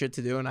don't have shit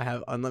to do and I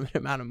have unlimited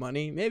amount of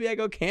money, maybe I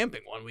go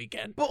camping one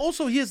weekend. But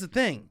also, here's the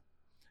thing.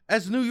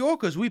 As New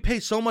Yorkers, we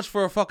pay so much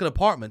for our fucking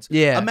apartments.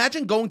 Yeah.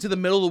 Imagine going to the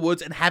middle of the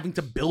woods and having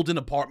to build an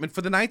apartment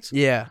for the night.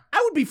 Yeah.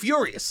 I would be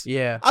furious.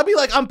 Yeah. I'd be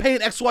like, I'm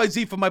paying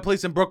XYZ for my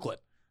place in Brooklyn.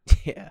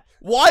 Yeah.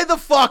 Why the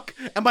fuck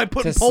am I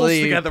putting To poles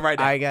sleep, together right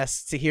now? I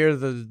guess to hear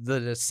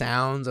the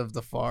sounds of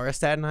the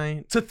forest at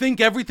night. To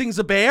think everything's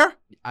a bear?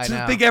 I to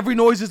know. think every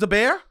noise is a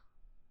bear?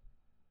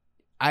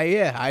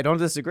 I don't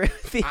disagree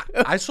with you.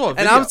 I saw a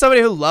video. And I'm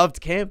somebody who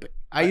loved camping.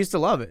 I used to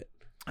love it.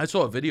 I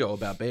saw a video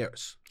about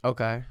bears.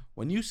 Okay.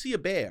 When you see a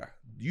bear,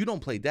 you don't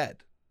play dead.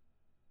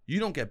 You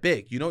don't get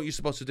big. You know what you're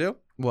supposed to do?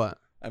 What?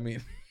 I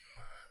mean,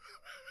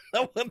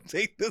 I wouldn't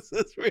take this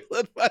as real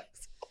advice.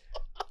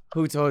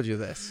 Who told you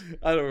this?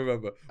 I don't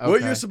remember. What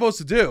Okay. you're supposed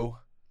to do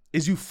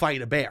is you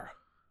fight a bear.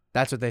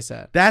 That's what they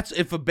said. That's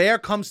if a bear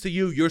comes to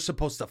you, you're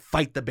supposed to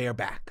fight the bear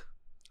back.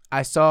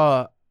 I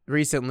saw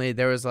recently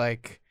there was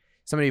like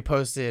somebody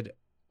posted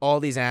all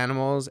these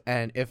animals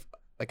and if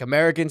like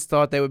Americans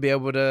thought they would be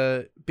able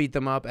to beat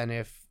them up and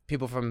if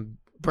people from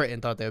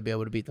Britain thought they would be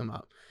able to beat them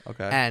up.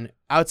 Okay. And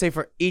I would say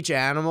for each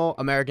animal,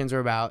 Americans were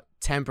about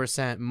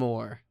 10%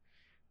 more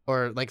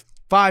or like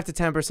 5 to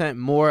 10%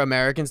 more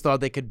Americans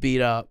thought they could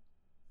beat up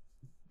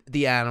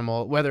the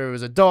animal, whether it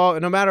was a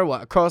dog, no matter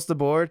what, across the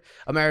board,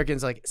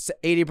 Americans like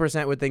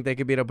 80% would think they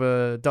could beat up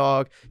a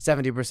dog,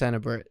 70%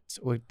 of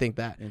Brits would think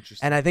that.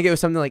 Interesting. And I think it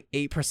was something like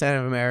 8%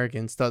 of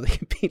Americans thought they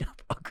could beat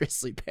up a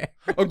grizzly bear.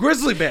 A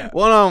grizzly bear.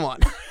 One-on-one.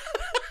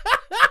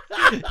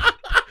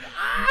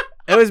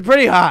 It was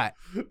pretty hot.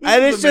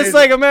 And it's just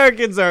like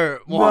Americans are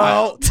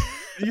wild. No,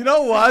 you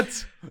know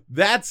what?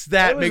 That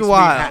It was makes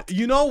wild. me happy.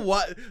 You know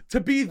what? To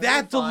be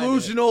that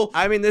delusional,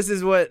 I mean, this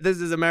is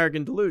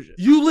American delusion.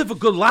 you live a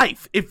good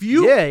life. If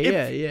you,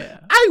 Yeah.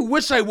 I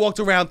wish I walked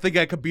around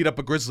thinking I could beat up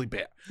a grizzly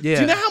bear. Yeah.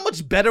 Do you know how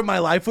much better my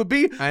life would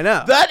be? I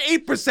know. That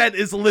 8%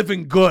 is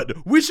living good.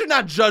 We should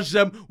not judge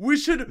them. We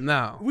should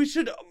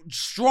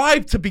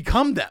strive to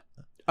become them.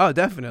 Oh,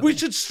 definitely. We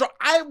should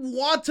I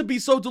want to be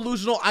so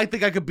delusional. I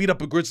think I could beat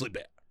up a grizzly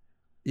bear.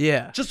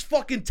 Yeah. Just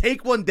fucking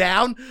take one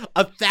down,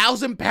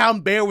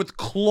 1,000-pound bear with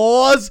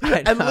claws,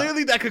 I and know.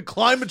 literally that could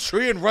climb a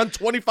tree and run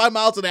 25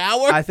 miles an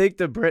hour. I think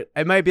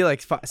it might be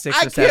like 6 or 7%.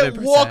 I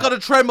can't walk on a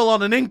treadmill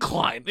on an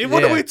incline.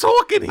 What are we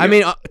talking here? I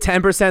mean,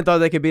 10% thought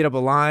they could beat up a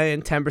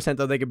lion. 10%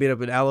 thought they could beat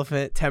up an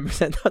elephant.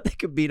 10% thought they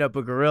could beat up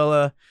a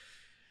gorilla.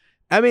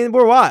 I mean,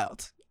 we're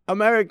wild.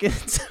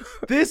 Americans.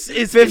 this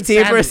is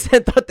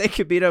 15% thought they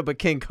could beat up a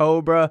king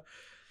cobra.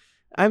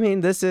 I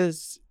mean, this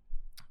is.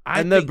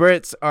 The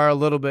Brits are a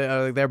little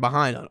bit, they're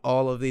behind on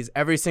all of these.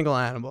 Every single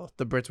animal,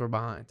 the Brits were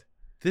behind.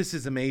 This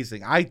is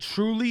amazing. I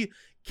truly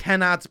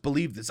cannot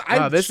believe this.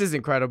 Wow, this is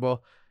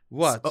incredible.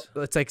 What?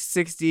 It's like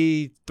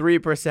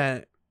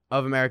 63%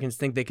 of Americans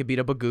think they could beat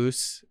up a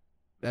goose.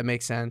 That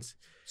makes sense.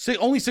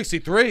 Only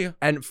 63.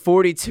 And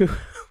 42%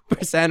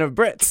 of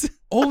Brits.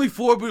 Only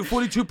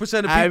 42% of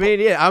people. I mean,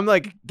 yeah, I'm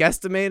like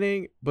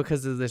guesstimating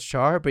because of this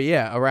chart, but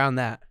yeah, around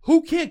that.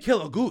 Who can't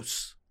kill a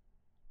goose?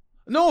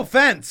 No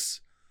offense.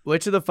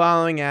 Which of the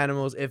following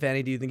animals, if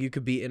any, do you think you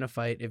could beat in a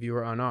fight if you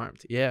were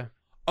unarmed? Yeah.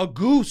 A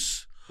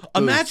goose.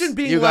 Imagine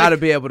being you like, got to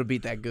be able to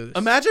beat that goose.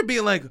 Imagine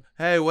being like,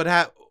 hey, what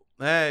happened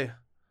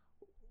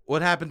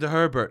to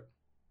Herbert?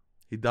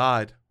 He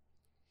died.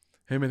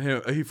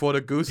 He fought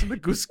a goose and the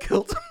goose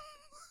killed him.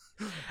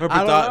 Herbert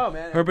I don't know,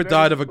 man. Herbert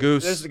died of a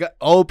goose. There's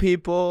old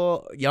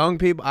people, young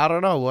people. I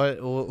don't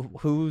know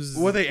who's.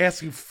 Were they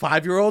asking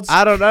 5-year-olds?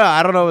 I don't know.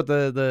 I don't know what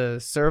the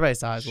survey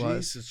size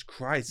was. Jesus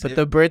Christ! But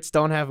the Brits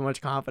don't have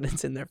much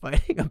confidence in their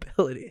fighting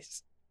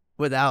abilities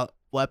without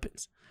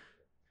weapons.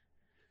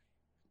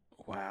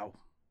 Wow.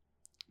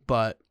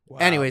 But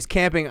anyways,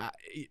 camping.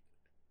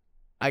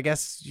 I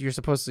guess you're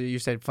supposed to. You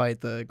said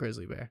fight the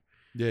grizzly bear.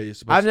 Yeah, you're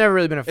supposed. I've never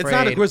really been afraid. It's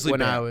not a grizzly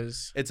when bear. I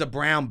was. It's a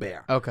brown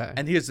bear. Okay.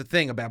 And here's the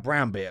thing about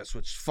brown bears,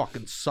 which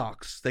fucking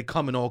sucks. They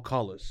come in all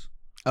colors.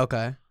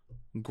 Okay.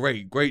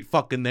 Great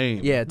fucking name.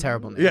 Yeah,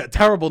 terrible name. Yeah,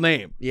 terrible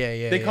name.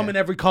 Yeah. They come in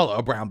every color,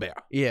 a brown bear.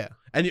 Yeah.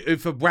 And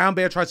if a brown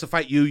bear tries to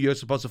fight you, you're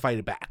supposed to fight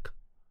it back.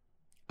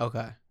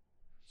 Okay.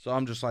 So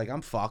I'm just like,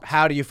 I'm fucked.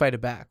 How do you fight it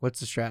back?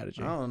 What's the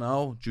strategy? I don't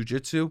know.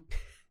 Jiu-jitsu?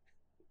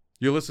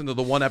 You listened to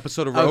the one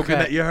episode of Rogan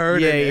that you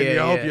heard and you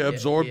hope you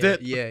absorbed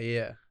it?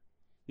 Yeah.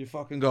 You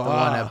fucking go, The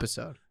one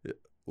episode.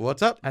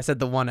 What's up? I said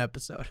the one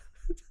episode.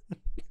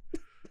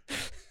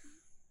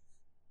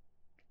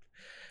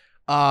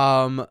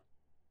 Yeah,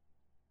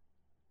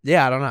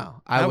 I don't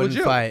know. I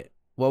wouldn't fight.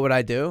 What would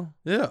I do?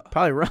 Yeah.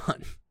 Probably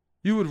run.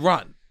 You would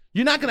run.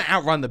 You're not going to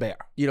outrun the bear.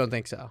 You don't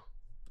think so?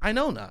 I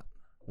know not.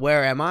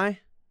 Where am I?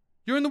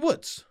 You're in the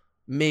woods.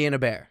 Me and a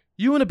bear.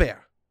 You and a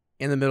bear.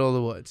 In the middle of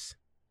the woods.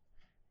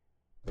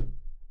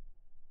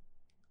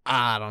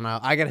 I don't know.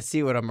 I got to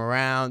see what I'm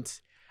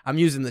around. I'm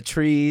using the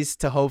trees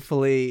to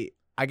hopefully,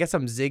 I guess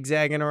I'm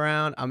zigzagging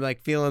around. I'm like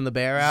feeling the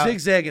bear out.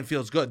 Zigzagging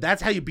feels good.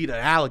 That's how you beat an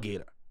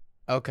alligator.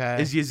 Okay.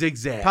 Is you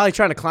zigzag. Probably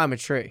trying to climb a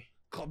tree.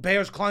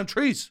 Bears climb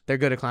trees. They're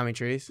good at climbing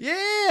trees.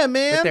 Yeah,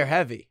 man. But they're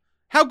heavy.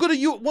 How good are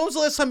you? When was the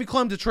last time you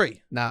climbed a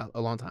tree? Nah,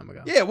 a long time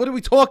ago. Yeah, what are we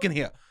talking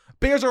here?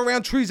 Bears are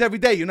around trees every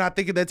day. You're not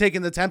thinking they're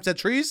taking attempts at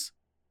trees?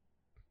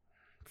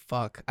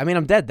 Fuck. I mean,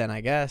 I'm dead then,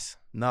 I guess.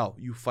 No,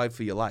 you fight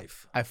for your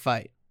life. I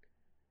fight.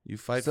 You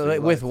fight so for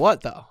your with life.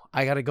 what though?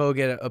 I gotta go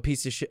get a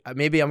piece of shit.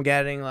 Maybe I'm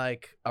getting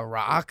like a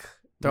rock,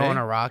 throwing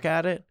a rock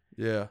at it.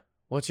 Yeah.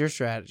 What's your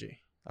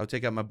strategy? I would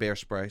take out my bear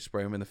spray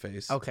him in the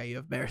face. Okay, you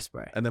have bear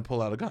spray. And then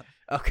pull out a gun.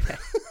 Okay.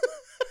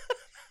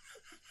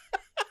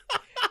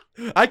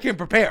 I came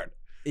prepared.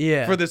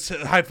 Yeah. For this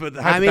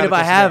hypothetical I mean, if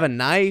I have a scenario.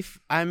 knife,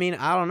 I mean,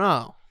 I don't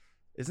know.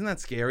 Isn't that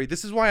scary?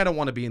 This is why I don't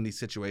want to be in these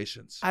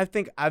situations. I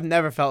think I've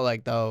never felt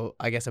like though.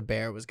 I guess a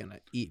bear was gonna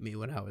eat me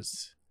when I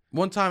was.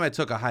 One time I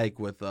took a hike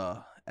with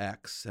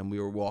X and we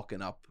were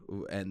walking up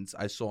and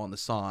I saw on the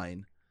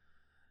sign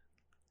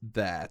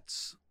that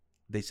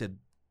they said,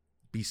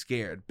 "Be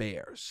scared,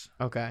 bears."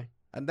 Okay.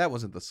 And that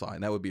wasn't the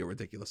sign. That would be a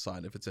ridiculous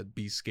sign if it said,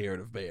 "Be scared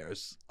of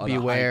bears."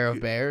 Beware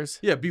of bears.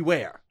 Yeah,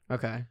 beware.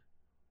 Okay.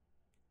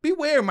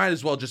 Beware might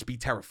as well just be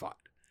terrified.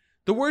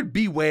 The word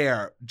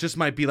beware just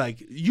might be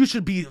like you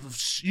should be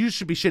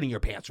shitting your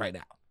pants right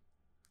now.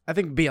 I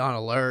think be on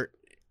alert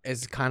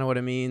is kind of what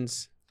it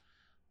means.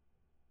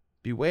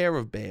 Beware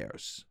of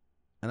bears.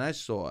 And I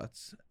saw it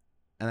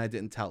and I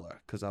didn't tell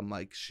her because I'm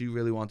like, she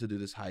really wanted to do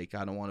this hike.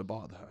 I don't want to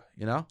bother her,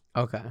 you know?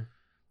 Okay.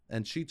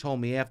 And she told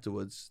me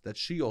afterwards that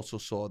she also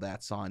saw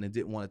that sign and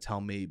didn't want to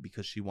tell me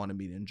because she wanted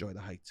me to enjoy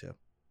the hike too.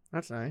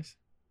 That's nice.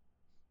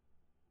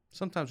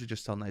 Sometimes we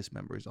just tell nice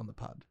memories on the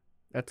pod.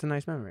 That's a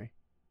nice memory.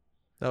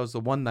 That was the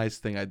one nice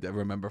thing I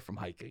remember from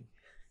hiking.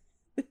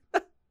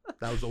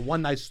 That was the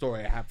one nice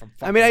story I have from.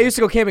 I mean, I used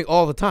to go camping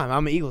all the time.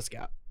 I'm an Eagle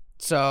Scout,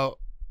 so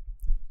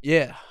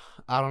yeah.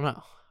 I don't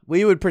know.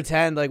 We would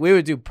pretend like we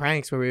would do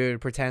pranks where we would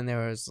pretend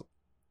there was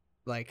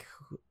like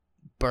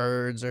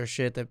birds or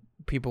shit that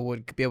people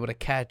would be able to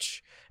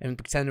catch and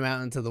send them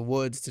out into the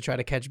woods to try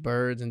to catch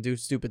birds and do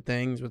stupid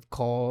things with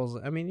calls.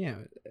 I mean, yeah,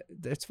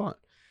 it's fun.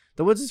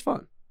 The woods is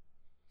fun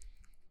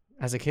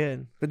as a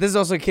kid, but this is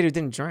also a kid who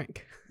didn't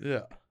drink.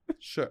 Yeah,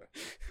 sure.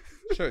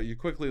 You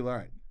quickly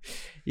learn.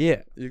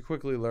 Yeah. You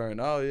quickly learn.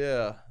 Oh,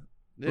 yeah.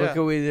 What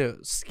can we do?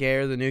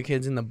 Scare the new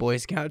kids in the Boy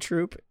Scout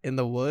troop in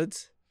the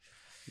woods?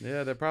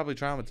 Yeah, they're probably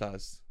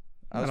traumatized.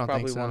 I was don't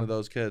probably think so. one of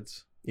those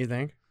kids. You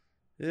think?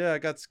 Yeah, I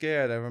got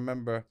scared. I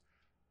remember.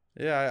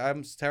 Yeah,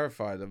 I'm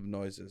terrified of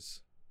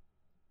noises.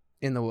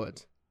 In the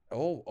woods.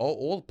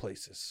 All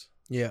places.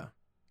 Yeah.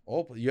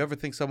 You ever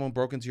think someone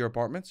broke into your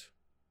apartment?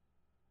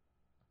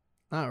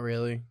 Not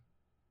really.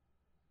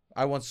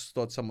 I once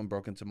thought someone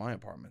broke into my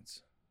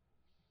apartment.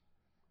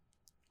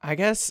 I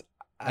guess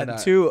I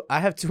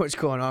have too much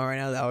going on right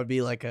now. That would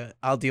be like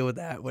I'll deal with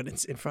that when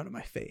it's in front of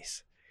my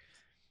face.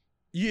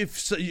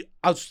 That's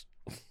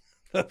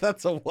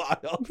a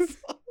wild.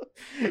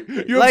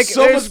 You have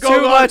so much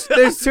going on.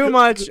 There's too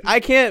much. I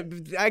can't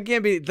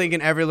be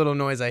thinking every little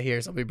noise I hear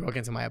somebody broke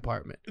into my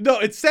apartment. No,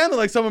 it sounded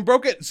like someone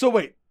broke it. So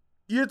wait,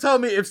 you're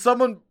telling me if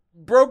someone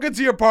broke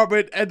into your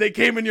apartment and they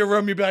came in your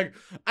room, you'd be like,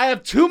 I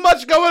have too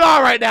much going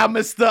on right now,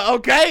 mister.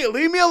 Okay?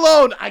 Leave me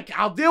alone.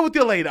 I'll deal with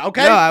you later,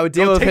 okay? No, I would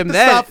deal with him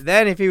then.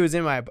 Then if he's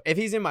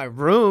in my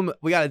room,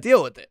 we got to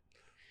deal with it.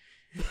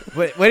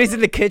 When he's in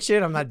the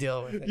kitchen, I'm not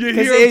dealing with it. You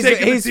hear him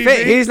taking the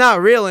TV? He's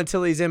not real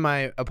until he's in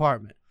my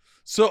apartment.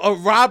 So a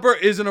robber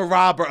isn't a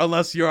robber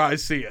unless your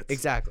eyes see it.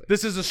 Exactly.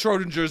 This is a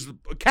Schrodinger's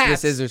cat.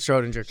 This is a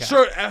Schrodinger cat.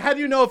 Sure. How do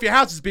you know if your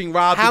house is being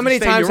robbed? How many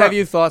times have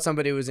you thought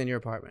somebody was in your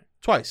apartment?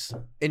 Twice.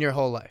 In your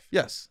whole life?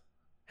 Yes.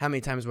 How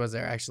many times was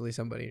there actually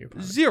somebody in your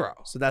apartment? 0.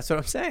 So that's what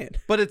I'm saying.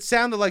 But it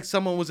sounded like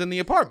someone was in the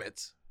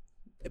apartment.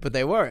 But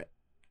they weren't.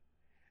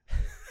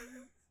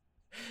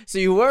 So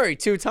you worry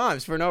 2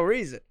 times for no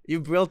reason.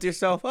 You built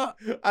yourself up.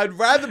 I'd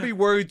rather be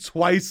worried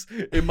twice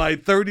in my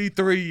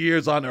 33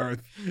 years on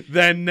Earth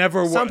than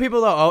never. Some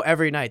people, though,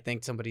 every night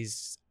think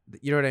somebody's,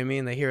 you know what I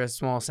mean? They hear a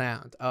small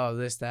sound. Oh,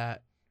 this,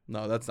 that.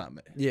 No, that's not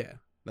me. Yeah.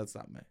 That's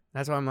not me.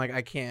 That's why I'm like,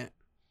 I can't.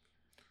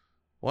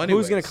 Well,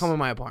 anyways, who's going to come in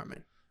my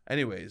apartment?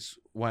 Anyways,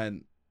 a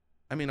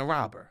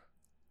robber.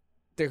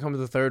 They're coming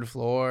to the 3rd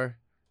floor.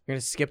 You're going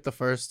to skip the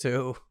first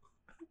 2.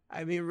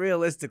 I mean,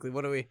 realistically,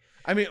 what do we...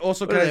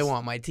 Also, what do they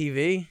want? My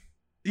TV?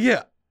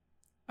 Yeah.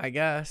 I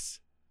guess.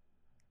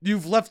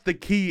 You've left the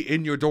key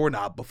in your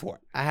doorknob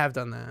before. I have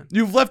done that.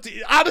 You've left...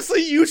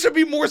 Honestly, you should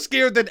be more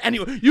scared than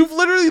anyone. You've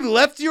literally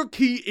left your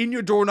key in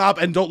your doorknob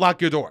and don't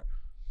lock your door.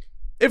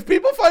 If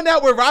people find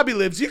out where Robbie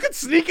lives, you could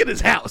sneak in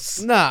his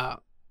house. No.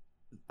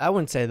 I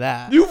wouldn't say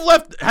that.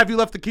 Have you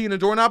left the key in a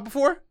doorknob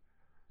before?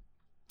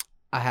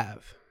 I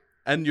have.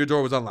 And your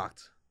door was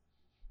unlocked?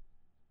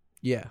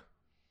 Yeah.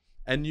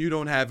 And you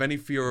don't have any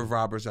fear of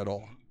robbers at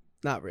all?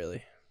 Not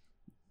really.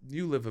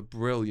 You live a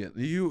brilliant...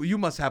 You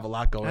must have a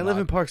lot going on. I live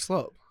in Park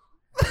Slope.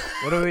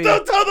 What do we...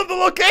 Don't tell them the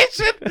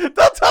location!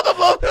 Don't tell them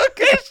the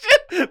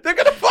location! They're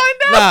gonna find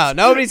out!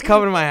 No, nobody's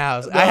coming to my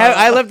house. No.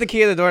 I left the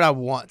key in the doorknob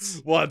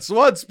once.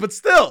 Once, but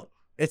still.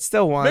 It's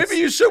still once.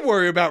 Maybe you should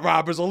worry about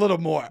robbers a little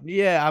more.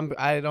 Yeah,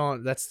 I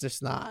don't... That's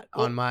just not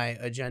on my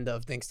agenda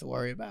of things to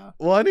worry about.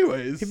 Well,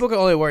 anyways. People can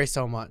only worry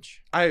so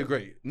much. I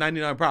agree.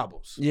 99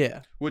 problems.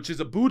 Yeah. Which is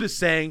a Buddhist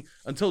saying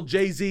until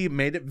Jay-Z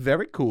made it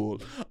very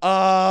cool.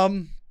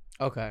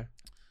 Okay.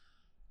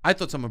 I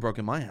thought someone broke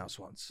in my house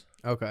once.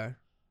 Okay.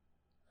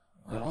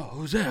 Oh,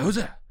 who's there? Who's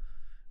there?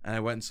 And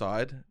I went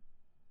inside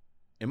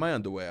in my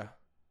underwear.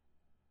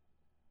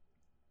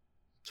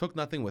 Took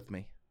nothing with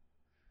me.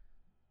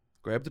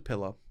 Grabbed a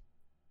pillow.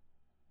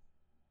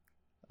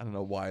 I don't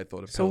know why I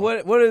thought of so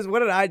pillow. what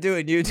did I do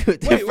and you do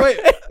it different? Wait.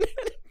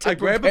 I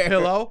grab a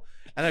pillow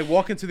and I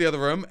walk into the other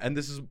room and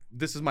this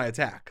is my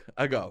attack.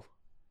 I go,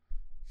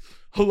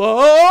 hello?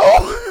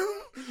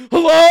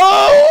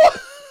 Hello?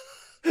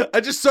 I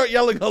just start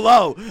yelling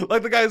hello.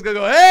 Like the guy's gonna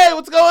go, hey,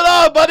 what's going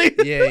on, buddy?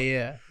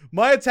 Yeah.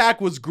 My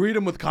attack was greet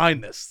him with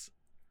kindness.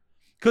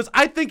 Because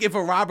I think if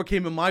a robber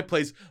came in my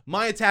place,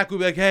 my attack would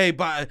be like, hey,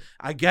 but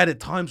I get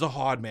it. Times are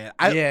hard, man.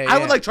 I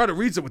would like try to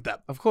reason with them.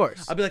 Of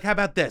course. I'd be like, how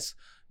about this?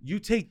 You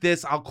take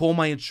this, I'll call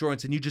my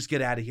insurance, and you just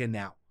get out of here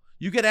now.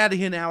 You get out of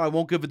here now. I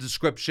won't give a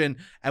description,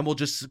 and we'll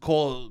just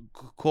call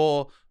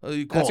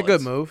That's a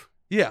good move.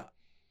 Yeah.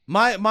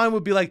 Mine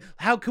would be like,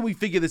 how can we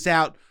figure this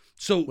out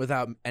so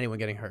without anyone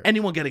getting hurt?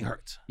 Anyone getting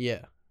hurt.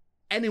 Yeah.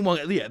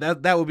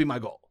 That would be my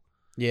goal.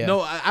 Yeah.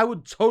 No, I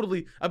would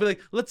totally. I'd be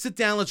like, let's sit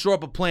down, let's draw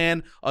up a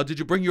plan. Did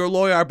you bring your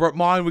lawyer? I brought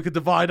mine. We could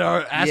divide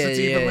our assets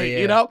evenly.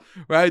 You know,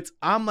 right?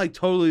 I'm like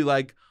totally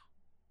like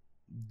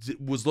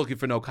was looking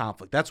for no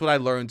conflict. That's what I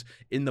learned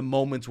in the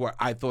moments where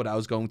I thought I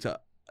was going to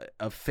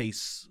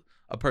face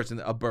a person,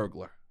 a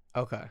burglar.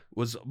 Okay.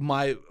 Was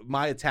my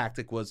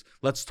tactic was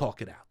let's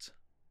talk it out.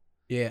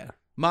 Yeah.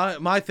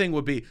 My thing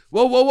would be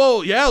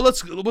whoa. Yeah,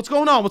 what's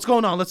going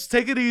on? Let's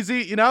take it easy.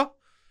 You know.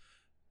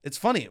 It's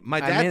funny.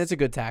 I mean, it's a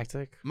good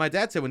tactic. My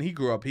dad said when he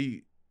grew up,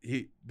 he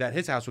that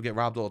his house would get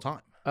robbed all the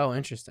time. Oh,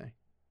 interesting.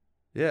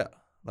 Yeah,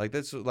 like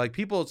that's like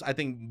people. I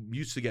think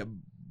used to get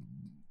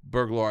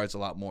burglarized a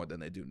lot more than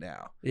they do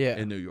now. Yeah.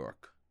 In New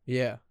York.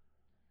 Yeah.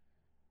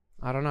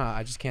 I don't know.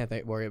 I just can't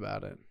worry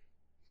about it.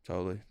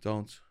 Totally.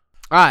 Don't.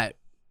 All right.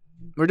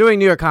 We're doing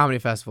New York Comedy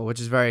Festival, which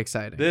is very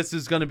exciting. This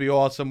is going to be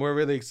awesome. We're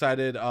really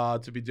excited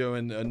to be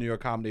doing a New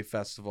York Comedy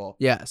Festival.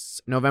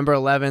 Yes. November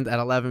 11th at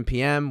 11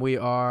 p.m. we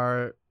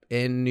are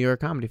in New York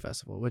Comedy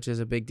Festival, which is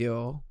a big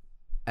deal.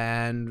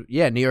 And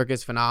yeah, New York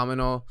is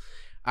phenomenal.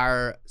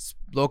 Our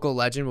local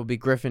legend will be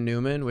Griffin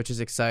Newman, which is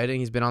exciting.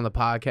 He's been on the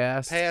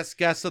podcast. Past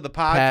guest of the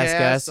podcast. Past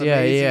guest,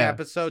 Amazing yeah.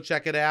 episode.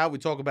 Check it out. We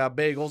talk about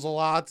bagels a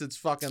lot. It's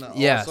fucking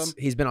Yes, awesome.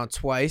 he's been on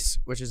twice,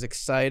 which is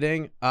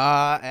exciting.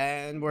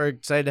 And we're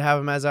excited to have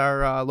him as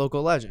our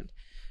local legend.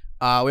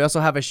 We also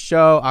have a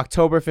show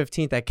October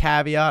 15th at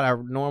Caveat,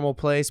 our normal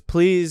place.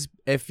 Please,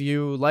 if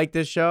you like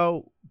this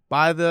show,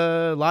 buy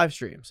the live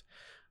streams.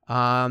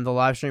 The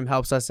live stream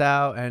helps us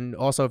out. And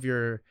also, if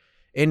you're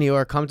in New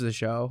York, come to the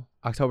show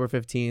October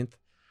 15th.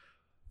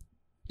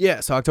 Yeah,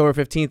 so October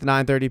 15th,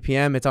 9:30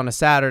 p.m. It's on a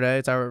Saturday.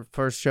 It's our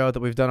first show that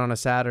we've done on a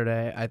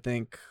Saturday, I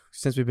think,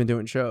 since we've been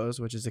doing shows,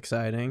 which is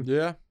exciting.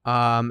 Yeah.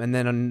 And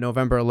then on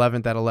November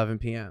 11th at 11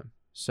 p.m.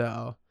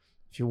 So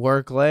if you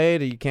work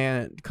late or you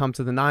can't come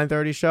to the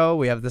 9:30 show,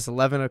 we have this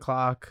 11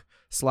 o'clock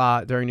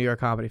slot during New York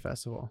Comedy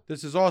Festival.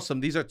 This is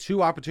awesome. These are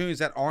two opportunities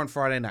that are on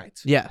Friday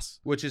nights. Yes.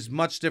 Which is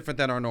much different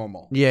than our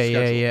normal Yeah.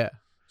 schedule.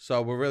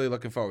 So we're really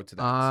looking forward to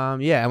that.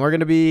 Yeah, and we're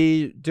going to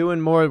be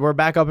doing more. We're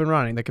back up and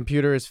running. The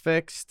computer is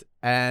fixed,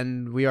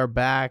 and we are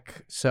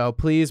back. So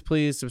please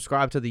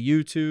subscribe to the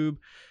YouTube.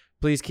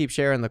 Please keep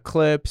sharing the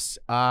clips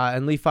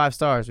and leave 5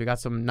 stars. We got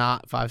some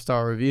not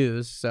 5-star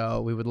reviews,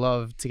 so we would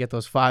love to get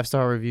those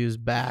 5-star reviews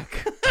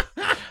back.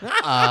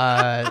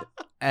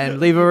 And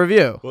leave a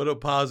review. What a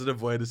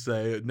positive way to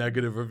say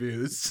negative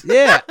reviews.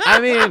 Yeah, I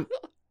mean,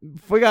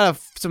 we got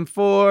some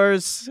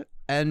 4s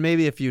and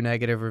maybe a few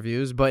negative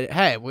reviews, but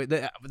hey,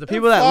 the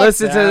people that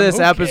listen to this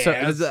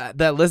episode,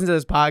 that listen to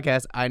this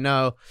podcast, I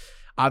know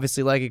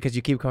obviously like it because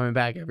you keep coming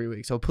back every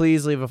week. So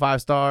please leave a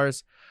 5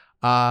 stars,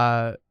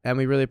 and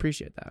we really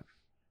appreciate that.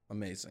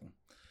 Amazing.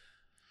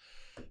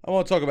 I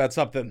want to talk about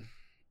something.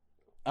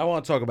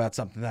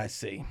 That I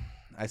see.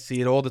 I see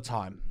it all the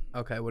time.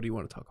 Okay, what do you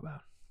want to talk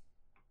about?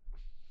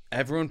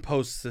 Everyone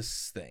posts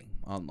this thing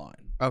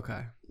online.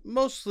 Okay.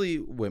 Mostly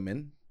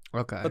women.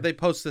 Okay. But they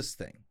post this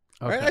thing.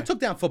 Okay. Right? I took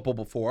down football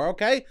before,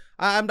 okay?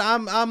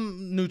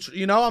 I'm neutral,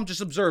 you know, I'm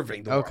just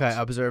observing the world. Okay,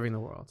 observing the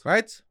world.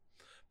 Right?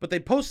 But they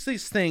post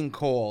this thing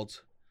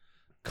called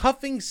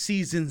Cuffing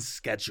Season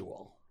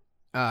Schedule.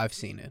 I've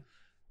seen it.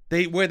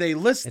 Where they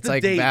list it's the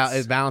like dates.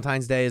 Is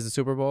Valentine's Day is the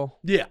Super Bowl?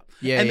 Yeah.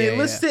 Yeah. And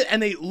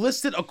they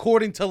list it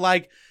according to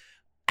like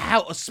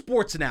how a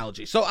sports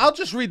analogy. So I'll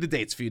just read the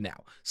dates for you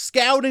now.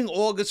 Scouting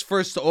August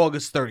 1st to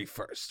August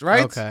 31st,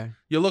 right? Okay.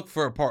 You look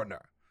for a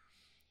partner.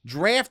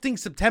 Drafting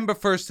September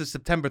 1st to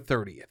September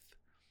 30th.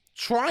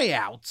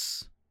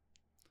 Tryouts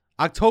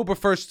October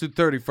 1st to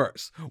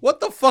 31st. What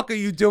the fuck are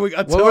you doing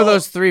until... What were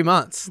those 3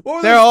 months?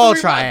 They're They're all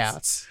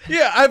tryouts.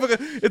 Yeah,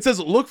 it says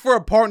look for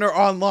a partner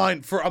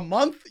online for a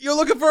month. You're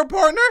looking for a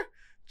partner?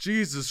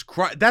 Jesus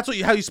Christ. That's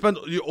how you spend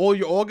all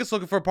your August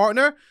looking for a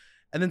partner?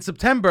 And then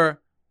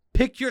September,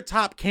 pick your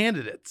top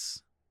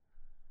candidates.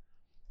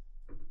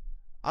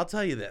 I'll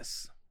tell you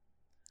this.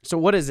 So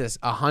what is this?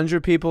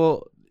 100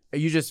 people?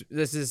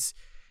 This is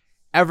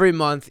every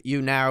month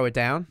you narrow it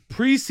down?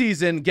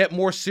 Preseason, get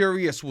more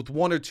serious with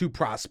 1 or 2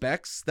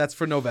 prospects. That's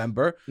for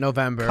November.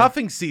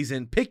 Cuffing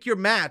season, pick your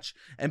match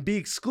and be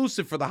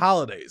exclusive for the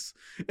holidays.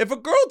 If a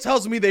girl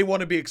tells me they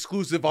want to be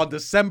exclusive on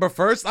December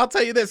 1st, I'll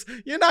tell you this,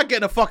 you're not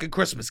getting a fucking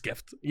Christmas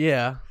gift.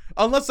 Yeah.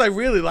 Unless I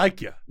really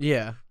like you.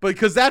 Yeah.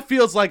 Because that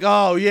feels like,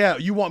 oh, yeah,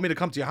 you want me to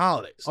come to your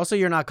holidays. Also,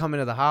 you're not coming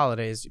to the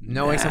holidays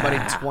knowing somebody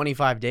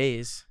 25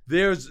 days.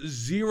 There's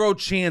 0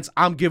 chance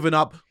I'm giving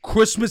up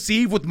Christmas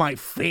Eve with my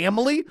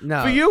family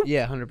No. for you.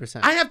 Yeah, 100%.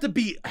 I have to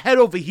be head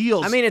over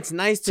heels. I mean, it's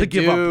nice to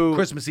give up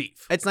Christmas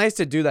Eve. It's nice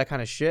to do that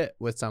kind of shit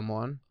with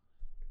someone.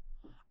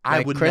 I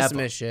like would Christmas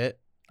never. shit.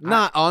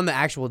 Not on the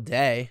actual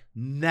day.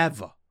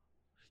 Never.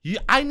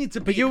 I need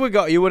to be. But you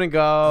wouldn't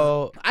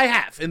go. I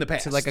have in the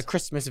past. To like a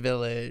Christmas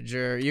village,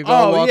 or you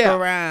go walk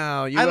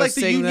around. I like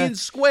the Union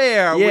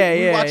Square. Yeah,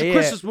 we watch a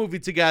Christmas movie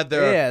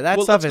together. Yeah, that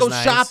stuff is nice.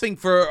 Let's go shopping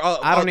for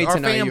I don't need our to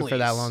know families. you for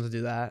that long to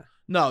do that.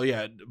 No,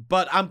 yeah,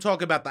 but I'm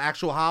talking about the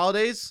actual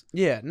holidays.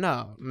 Yeah,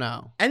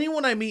 no.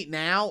 Anyone I meet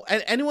now,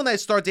 and anyone that I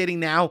start dating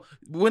now,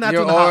 we're not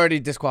You're doing already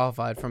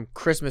disqualified from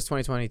Christmas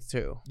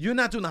 2022. You're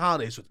not doing the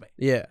holidays with me.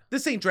 Yeah.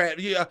 This ain't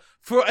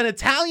for an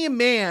Italian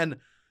man.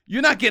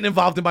 You're not getting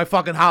involved in my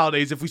fucking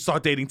holidays if we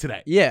start dating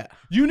today. Yeah.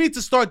 You need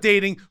to start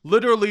dating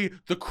literally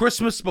the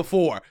Christmas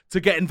before to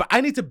get involved.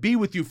 I need to be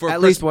with you for at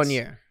least 1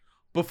 year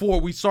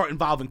before we start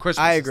involving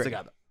Christmas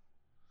together.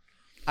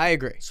 I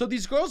agree. So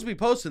these girls be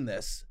posting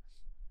this.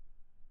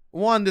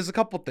 One, there's a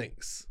couple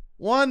things.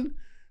 One,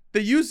 they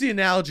use the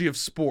analogy of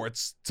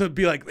sports to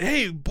be like,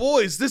 "Hey,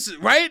 boys, this is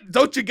right.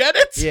 Don't you get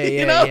it?" Yeah, you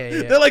yeah, know,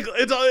 yeah. they're like,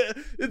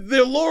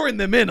 they're luring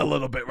them in a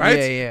little bit, right?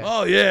 Yeah, yeah.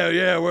 Oh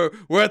yeah.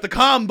 We're at the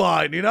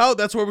combine. You know,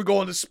 that's where we go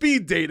on a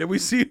speed date and we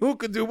see who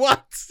can do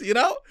what. You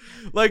know,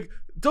 like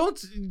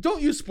don't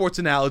use sports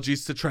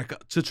analogies to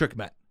trick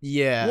men.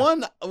 Yeah.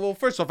 One, well,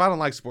 first off, I don't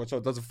like sports, so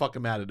it doesn't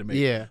fucking matter to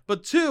me. Yeah.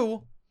 But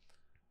two,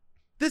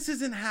 this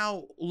isn't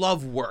how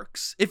love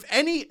works. If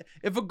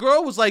a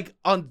girl was like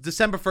on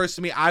December 1st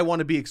to me, I want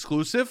to be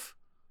exclusive,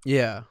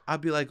 Yeah.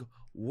 I'd be like,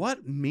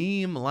 what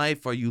meme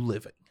life are you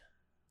living?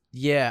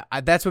 Yeah.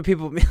 That's what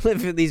people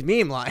live in, these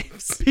meme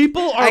lives.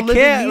 People are I living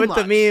can't meme with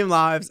lives. the meme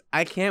lives.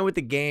 I can't with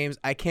the games.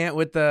 I can't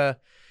with the,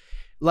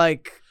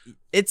 like,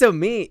 it's a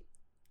meme.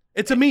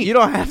 It's a meme. You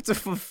don't have to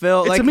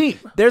fulfill. It's like, a meme.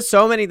 There's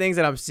so many things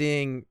that I'm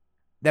seeing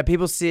that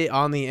people see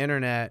on the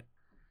internet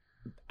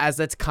as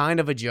that's kind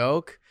of a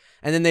joke.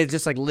 And then they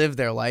just like live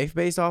their life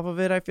based off of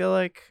it, I feel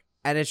like.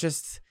 And it's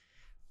just,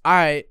 all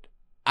right,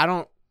 I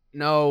don't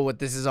know what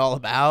this is all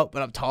about,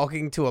 but I'm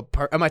talking to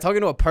am I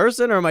talking to a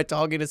person or am I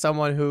talking to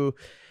someone who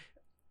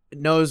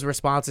knows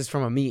responses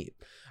from a meme?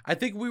 I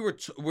think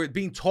we're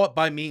being taught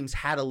by memes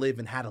how to live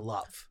and how to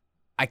love.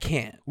 I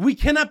can't. We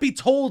cannot be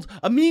told.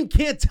 A meme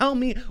can't tell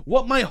me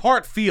what my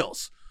heart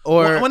feels.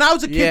 Or when I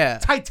was a kid, yeah.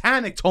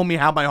 Titanic told me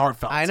how my heart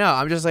felt. I know.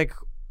 I'm just like,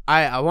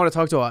 I want to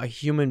talk to a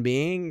human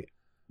being,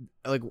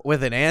 like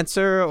with an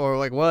answer or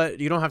like what.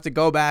 You don't have to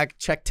go back,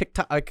 check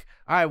TikTok. Like,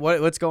 all right,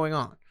 what's going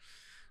on?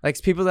 Like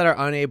people that are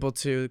unable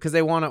to, because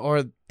they want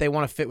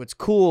to fit what's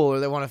cool, or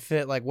they want to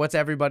fit like what's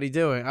everybody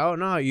doing. Oh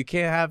no, you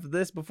can't have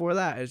this before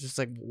that. It's just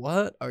like,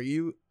 what are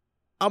you?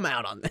 I'm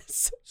out on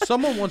this.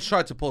 Someone once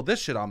tried to pull this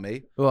shit on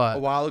me. What? A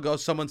while ago,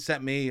 someone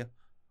sent me a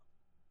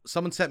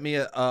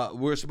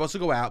we were supposed to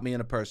go out, me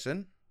and a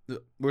person. We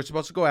were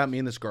supposed to go out, me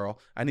and this girl.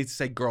 I need to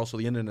say girl so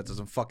the internet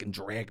doesn't fucking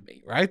drag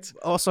me, right?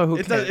 Also, who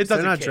cares? It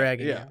doesn't They're not care.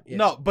 dragging Yeah. you. Yeah.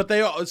 No, but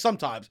they are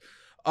sometimes.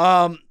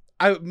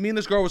 Me and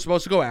this girl were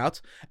supposed to go out,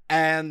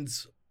 and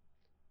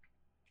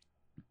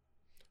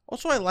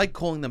also I like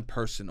calling them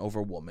person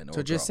over woman. Or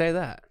So just girl. say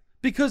that.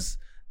 Because,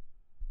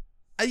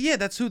 yeah,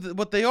 that's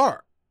what they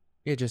are.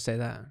 Yeah, just say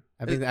that.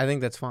 I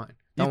think that's fine.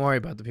 Don't worry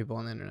about the people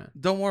on the internet.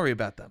 Don't worry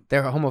about them.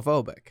 They're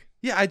homophobic.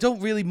 Yeah, I don't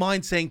really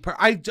mind saying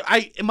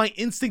my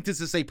instinct is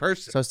to say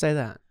person. So say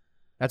that.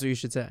 That's what you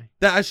should say.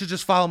 That I should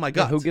just follow my Yeah,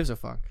 gut. who gives a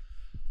fuck?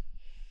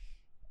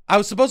 I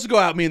was supposed to go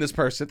out, me and this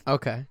person,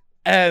 Okay.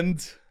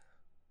 and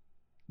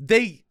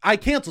I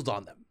canceled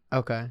on them.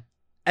 Okay.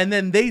 And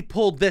then they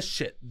pulled this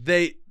shit.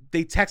 They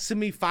texted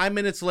me 5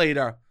 minutes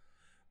later,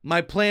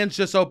 my plans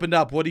just opened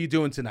up. What are you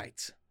doing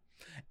tonight?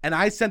 And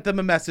I sent them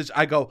a message.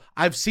 I go,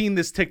 I've seen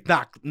this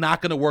TikTok,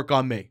 not going to work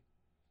on me.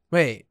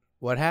 Wait,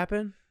 what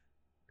happened?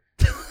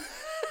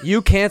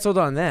 You canceled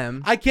on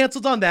them. I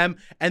canceled on them,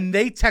 and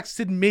they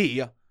texted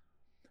me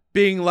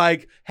being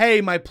like, hey,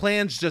 my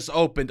plans just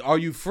opened. Are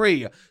you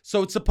free?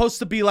 So it's supposed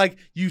to be like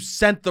you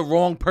sent the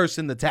wrong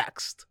person the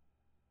text.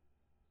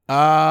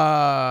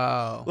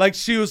 Oh. Like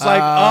she was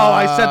like, oh,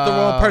 I sent the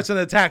wrong person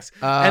the text.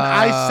 And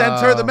I sent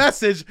her the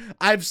message.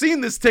 I've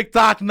seen this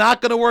TikTok, not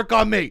going to work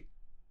on me.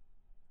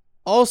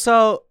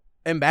 Also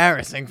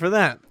embarrassing for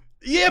them.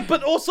 Yeah,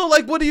 but also,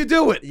 like, what are you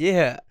doing?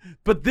 Yeah.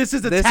 But this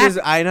is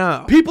I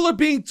know. People are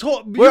being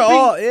taught.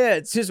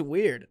 It's just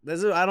weird.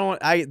 This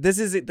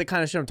is the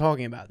kind of shit I'm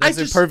talking about. That's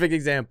a perfect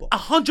example.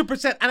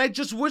 100%. And I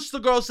just wish the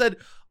girl said,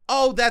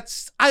 oh,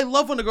 I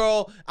love when a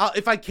girl,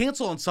 if I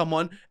cancel on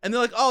someone and they're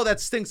like, oh, that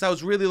stinks. I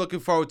was really looking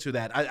forward to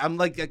that. I'm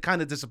like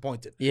kind of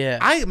disappointed. Yeah.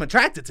 I am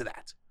attracted to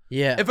that.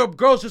 Yeah. If a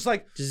girl's just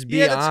like, just be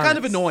that's kind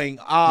of honest. annoying.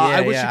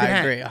 I wish you could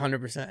hang. I agree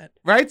 100%.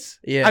 Right?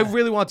 Yeah. I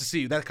really want to see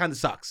you. That kind of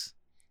sucks.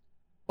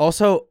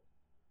 Also,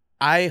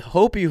 I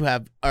hope you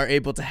are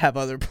able to have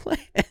other plans.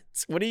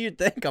 What do you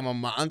think? I'm a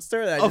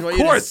monster? That I just want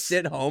you to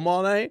sit home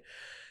all night?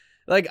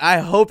 Like, I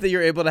hope that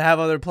you're able to have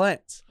other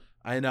plans.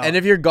 I know. And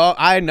if you're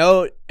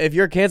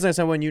canceling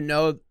someone, you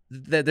know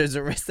that there's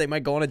a risk they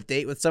might go on a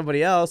date with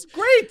somebody else.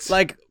 Great.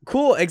 Like,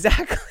 cool,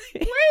 exactly.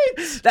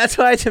 Great. That's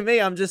why to me,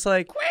 I'm just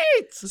like,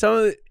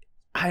 great.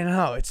 I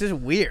know, it's just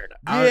weird.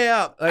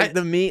 Yeah.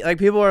 Like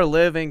people are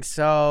living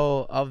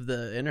so of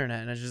the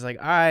internet, and it's just like,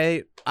 all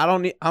right,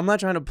 I'm not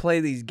trying to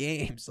play these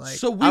games. Like,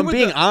 so I'm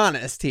being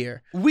honest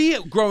here.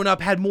 We, growing up,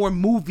 had more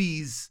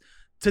movies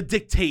to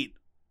dictate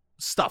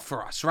stuff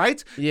for us,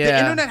 right? Yeah. The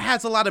internet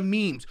has a lot of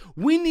memes.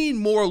 We need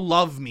more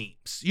love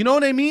memes. You know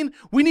what I mean?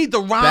 We need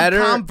the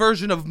rom-com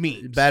version of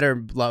memes.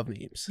 Better love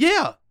memes.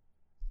 Yeah.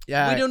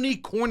 Yeah. We don't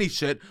need corny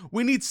shit.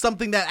 We need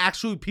something that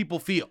actually people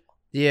feel.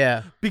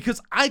 Yeah. Because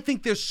I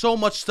think there's so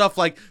much stuff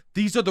like,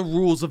 these are the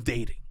rules of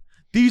dating.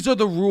 These are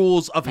the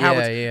rules of how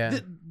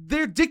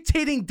they're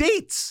dictating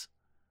dates.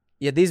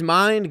 Yeah, these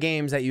mind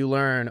games that you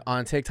learn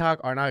on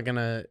TikTok are not going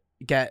to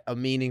get a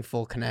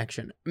meaningful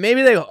connection.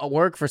 Maybe they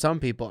work for some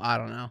people. I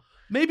don't know.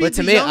 But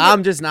to me,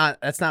 I'm just not,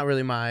 that's not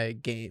really my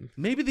game.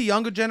 Maybe the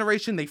younger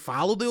generation, they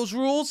follow those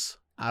rules.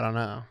 I don't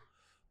know.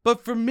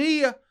 But for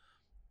me,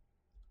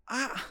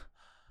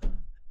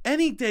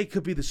 any day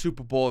could be the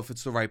Super Bowl if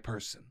it's the right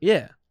person.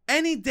 Yeah.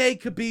 Any day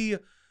could be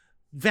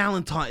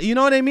Valentine. You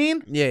know what I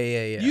mean?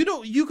 Yeah.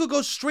 You could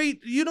go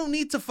straight. You don't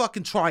need to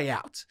fucking try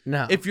out.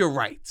 No. If you're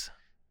right.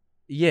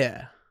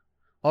 Yeah.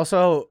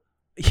 Also,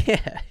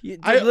 yeah,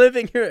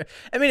 living here.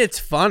 I mean, it's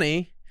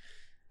funny.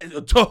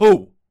 To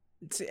who?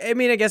 I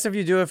mean, I guess if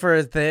you do it for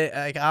a thing,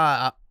 like,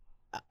 I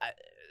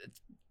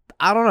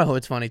don't know who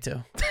it's funny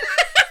to.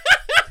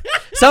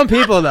 Some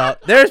people, though.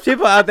 There's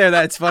people out there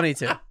that it's funny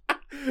to.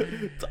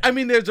 I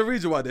mean, there's a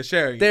reason why they're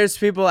sharing. There's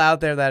people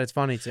out there that it's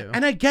funny to.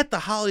 And I get the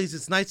holidays.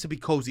 It's nice to be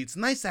cozy. It's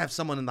nice to have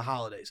someone in the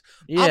holidays.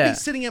 Yeah. I'll be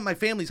sitting at my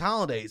family's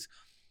holidays.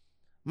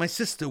 My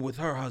sister with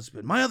her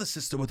husband. My other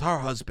sister with her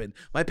husband.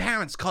 My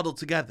parents cuddled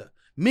together.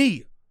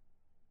 Me.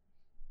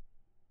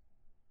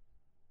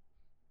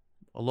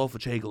 A loaf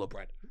of Chagula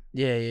bread.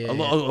 Yeah.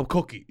 A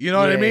cookie. You know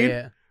what I mean?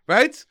 Yeah.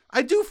 Right?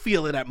 I do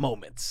feel it at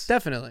moments.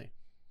 Definitely.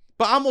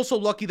 But I'm also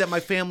lucky that my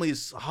family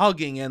is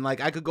hugging and like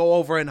I could go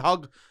over and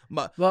hug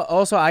Well,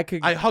 also I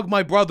hug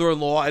my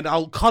brother-in-law and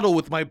I'll cuddle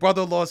with my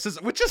brother-in-law's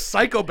sister, which is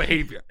psycho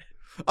behavior.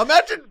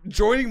 Imagine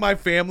joining my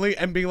family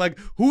and being like,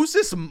 who's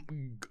this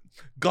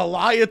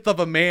Goliath of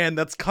a man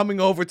that's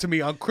coming over to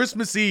me on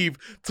Christmas Eve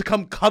to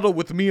come cuddle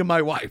with me and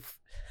my wife?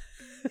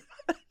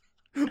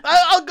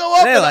 I'll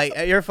go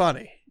up you're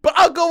funny. But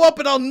I'll go up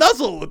and I'll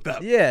nuzzle with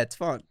them. Yeah, it's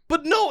fun.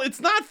 But no,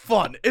 it's not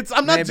fun.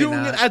 I'm not Maybe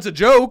doing not. it as a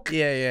joke.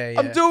 Yeah.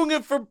 I'm doing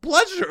it for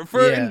pleasure,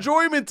 for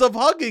enjoyment of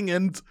hugging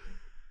and for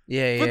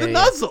the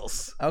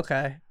nuzzles.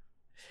 Okay.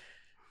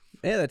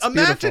 Yeah, that's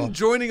Imagine beautiful.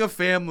 joining a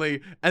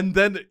family and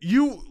then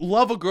you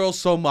love a girl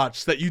so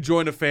much that you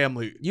join a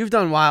family. You've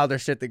done wilder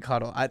shit than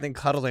cuddle. I think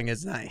cuddling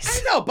is nice.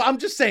 I know, but I'm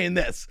just saying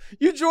this.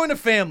 You join a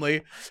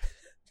family.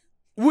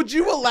 Would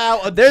you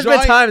allow There's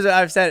been times that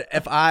I've said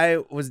if I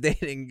was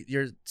dating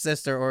your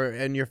sister or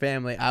in your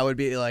family, I would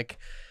be like,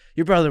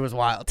 your brother was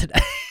wild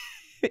today.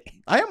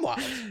 I am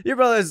wild. Your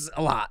brother's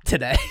a lot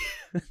today.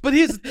 But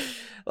he's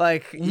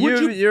like,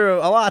 you're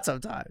a lot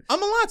sometimes.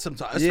 I'm a lot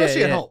sometimes,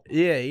 especially at home.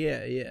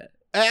 Yeah.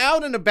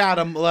 Out and about,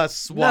 I'm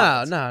less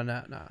wild.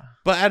 No.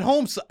 But at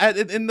home,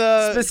 in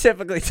the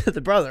specifically to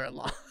the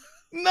brother-in-law.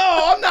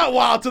 No, I'm not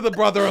wild to the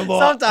brother-in-law.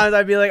 Sometimes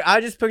I'd be like, I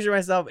just picture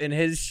myself in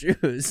his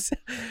shoes.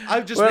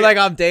 Like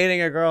I'm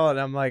dating a girl and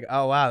I'm like,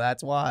 oh wow,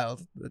 that's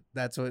wild.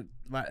 That's what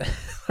my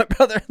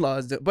brother-in-law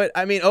is doing. But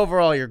I mean,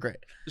 overall, you're great.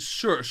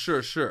 Sure.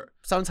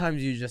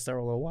 Sometimes you just are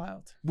a little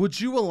wild.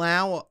 Would you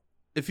allow,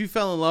 if you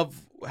fell in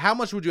love, how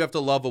much would you have to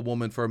love a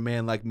woman for a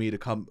man like me to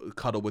come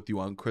cuddle with you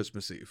on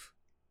Christmas Eve?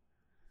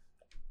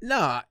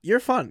 No, you're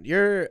fun.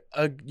 You're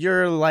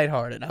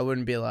lighthearted. I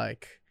wouldn't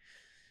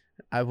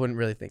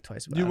really think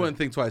twice about it. You wouldn't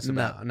think twice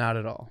about it? No, not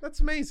at all. That's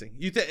amazing.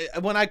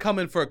 When I come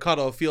in for a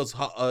cuddle, it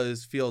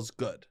feels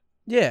good.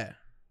 Yeah.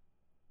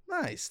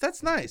 Nice.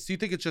 That's nice. Do you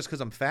think it's just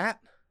because I'm fat?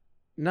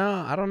 No,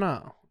 I don't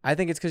know. I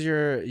think it's because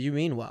you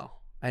mean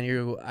well, and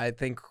I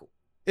think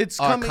you're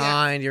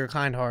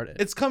kind-hearted.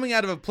 It's coming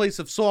out of a place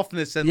of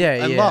softness and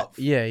love.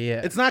 Yeah.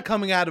 It's not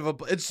coming out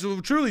of it's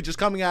truly just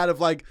coming out of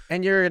like.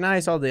 And you're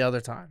nice all the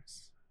other times.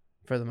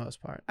 For the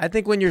most part, I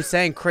think when you're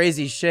saying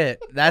crazy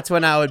shit, that's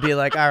when I would be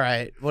like, "All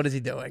right, what is he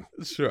doing?"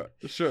 Sure.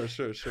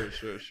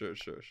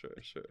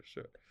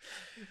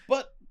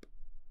 But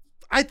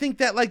I think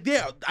that, like,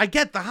 I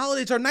get the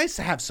holidays are nice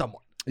to have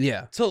someone.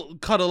 Yeah. To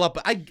cuddle up.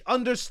 I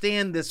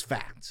understand this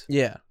fact.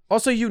 Yeah.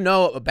 Also,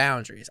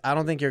 boundaries. I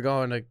don't think you're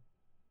going to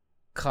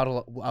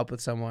cuddle up with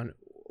someone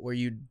where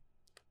you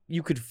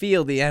could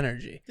feel the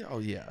energy. Oh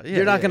yeah.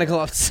 You're not gonna go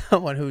up to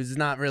someone who's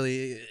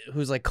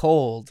like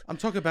cold. I'm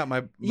talking about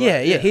my.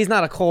 Yeah. He's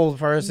not a cold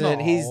person. No,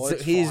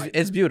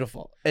 it's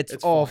beautiful. It's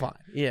all fine.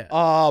 Yeah.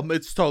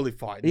 It's totally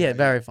fine. Yeah,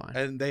 very fine.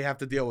 And they have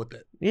to deal with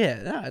it.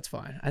 Yeah, no, it's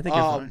fine. I think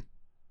you're fine.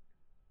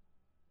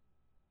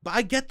 But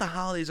I get the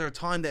holidays are a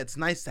time that it's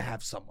nice to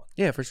have someone.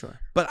 Yeah, for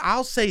sure. But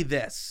I'll say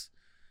this,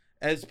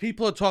 as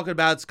people are talking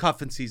about it's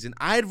cuffing season,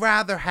 I'd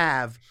rather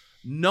have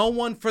no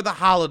one for the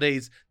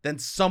holidays than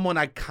someone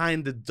I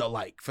kind of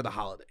like for the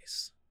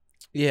holidays.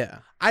 Yeah.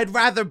 I'd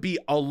rather be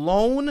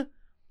alone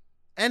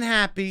and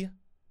happy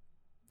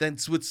than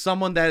with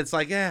someone that it's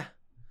like,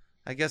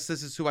 I guess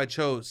this is who I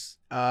chose.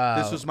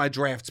 This was my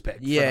draft pick.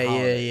 Yeah.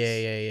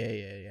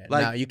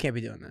 Like, no, you can't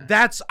be doing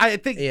that. I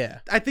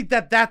think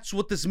that's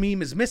what this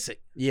meme is missing.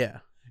 Yeah.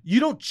 You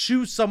don't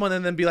choose someone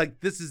and then be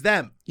like, this is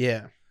them.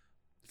 Yeah.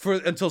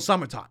 Until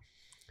summertime.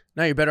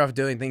 No, you're better off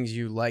doing things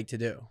you like to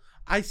do.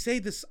 I've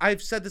said this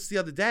the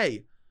other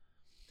day.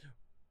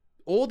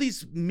 All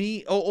these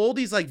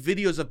like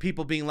videos of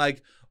people being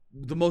like,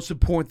 the most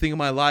important thing in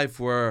my life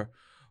was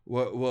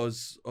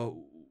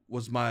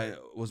my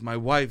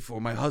wife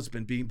or my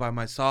husband being by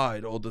my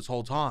side all this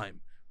whole time,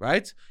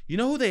 right? You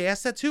know who they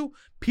asked that to?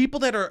 People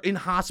that are in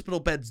hospital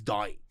beds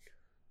dying.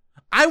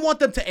 I want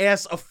them to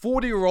ask a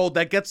 40-year-old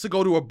that gets to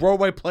go to a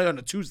Broadway play on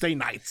a Tuesday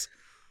night,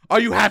 are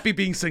you happy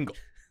being single?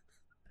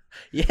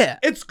 Yeah.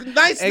 It's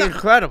nice.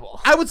 Incredible.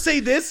 I would say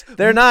this.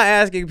 They're not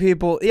asking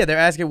people. Yeah, they're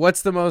asking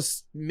what's the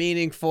most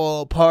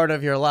meaningful part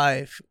of your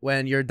life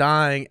when you're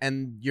dying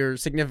and your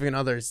significant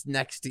other's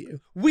next to you.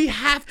 We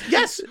have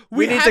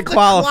We need have to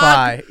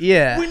qualify.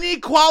 Yeah. We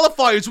need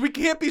qualifiers. We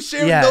can't be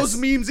sharing Yes. those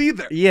memes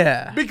either.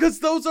 Yeah. Because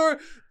those are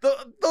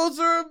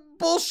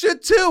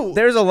bullshit too.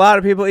 There's a lot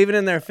of people, even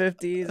in their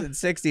 50s and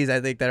 60s,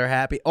 I think, that are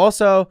happy.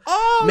 Also,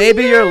 Oh,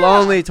 maybe you're yeah.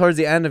 lonely towards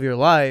the end of your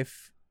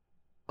life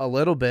a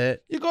little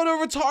bit. You go to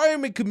a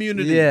retirement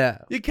community. Yeah.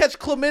 You catch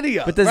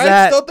chlamydia. But does right?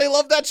 that- Don't they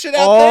love that shit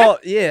out there? Oh,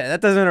 yeah. That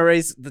doesn't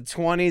erase the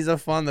 20s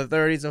of fun, the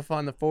 30s of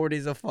fun, the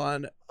 40s of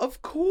fun.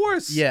 Of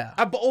course. Yeah.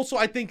 But also,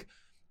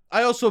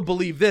 I also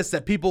believe this,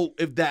 that people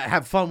that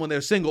have fun when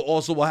they're single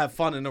also will have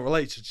fun in a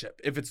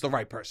relationship if it's the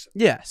right person.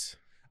 Yes.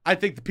 I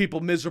think the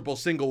people miserable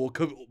single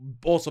could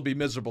also be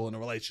miserable in a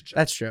relationship.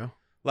 That's true.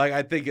 Like,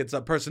 I think it's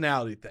a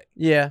personality thing.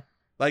 Yeah.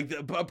 Like,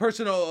 a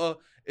person,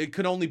 it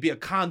could only be a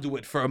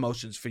conduit for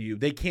emotions for you.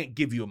 They can't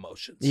give you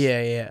emotions.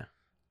 Yeah.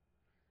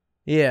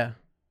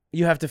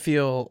 You have to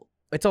feel.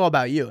 It's all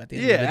about you at the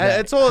end of the Yeah, day.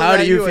 it's all How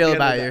about do you you at the feel end of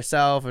about the day.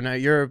 yourself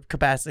and your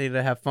capacity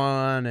to have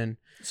fun and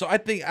So I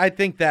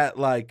think that,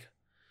 like,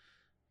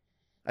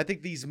 I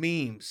think these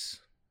memes.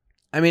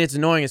 I mean, it's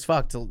annoying as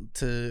fuck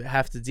to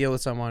have to deal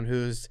with someone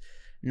who's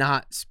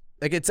not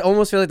like. It's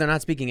almost feel like they're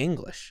not speaking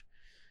English.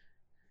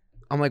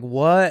 I'm like,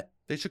 what?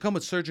 They should come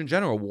with Surgeon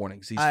General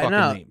warnings, these I fucking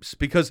know. memes.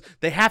 Because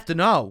they have to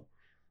know.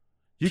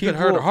 You could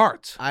hurt People- a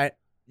heart.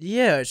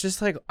 Yeah, it's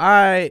just like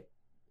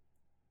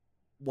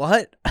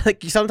what?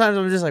 Like sometimes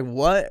I'm just like,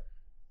 what?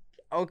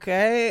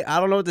 Okay, I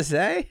don't know what to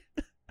say.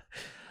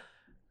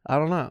 I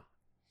don't know.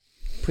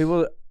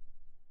 People,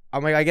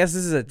 I'm like, I guess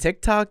this is a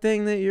TikTok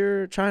thing that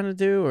you're trying to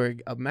do, or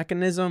a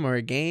mechanism, or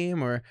a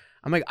game, or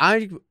I'm like,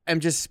 I am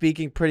just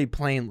speaking pretty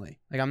plainly.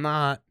 Like I'm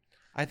not.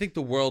 I think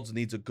the world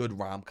needs a good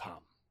rom-com.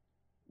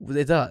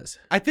 It does.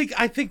 I think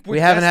We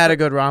haven't had a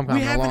good rom com.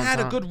 We in a haven't long had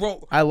a time. good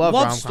I love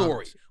love rom-coms.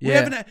 story. We Yeah.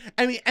 haven't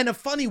had, and a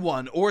funny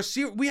one or a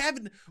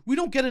we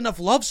don't get enough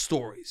love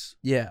stories.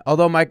 Yeah.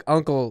 Although my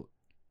uncle,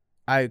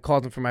 I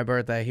called him for my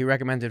birthday. He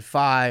recommended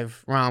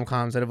 5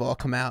 rom-coms that have all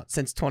come out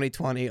since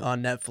 2020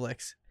 on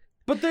Netflix.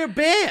 But they're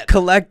bad.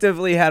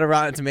 Collectively had a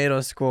Rotten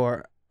Tomatoes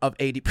score of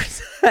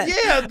 80%.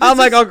 Yeah, I'm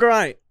like, this is- Uncle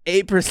Ryan,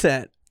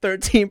 8%,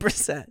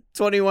 13%,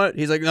 21%.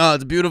 He's like, no,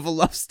 it's a beautiful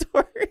love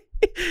story.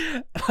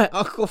 My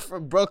uncle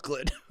from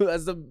Brooklyn, who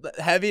has the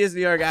heaviest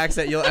New York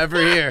accent you'll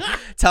ever hear,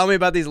 tell me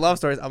about these love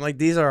stories. I'm like,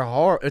 these are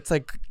horror. It's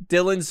like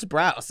Dylan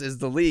Sprouse is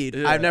the lead.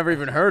 Yeah. I've never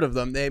even heard of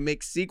them. They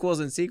make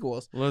sequels and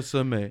sequels.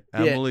 Listen to me.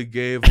 Yeah. Emily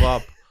gave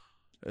up.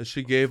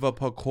 She gave up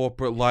her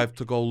corporate life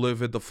to go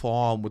live at the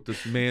farm with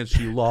this man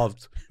she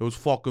loved. It was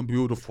fucking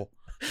beautiful.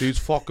 These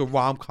fucking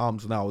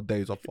rom-coms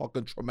nowadays are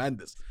fucking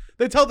tremendous.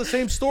 They tell the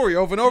same story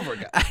over and over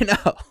again. I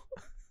know.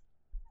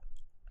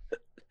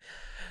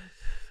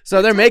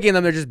 So they're making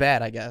them. They're just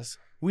bad, I guess.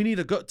 We need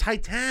a good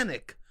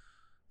Titanic.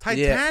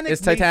 Yeah.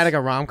 Is Titanic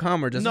a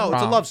rom-com or just No,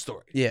 it's a rom? love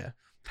story. Yeah.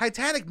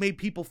 Titanic made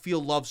people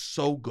feel love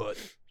so good.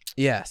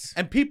 Yes.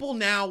 And people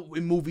now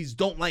in movies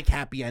don't like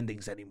happy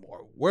endings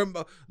anymore. We're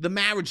the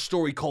marriage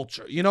story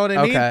culture. You know what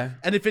I mean? Okay.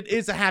 And if it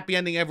is a happy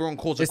ending, everyone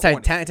calls it It's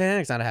corny.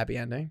 Titanic's not a happy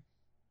ending.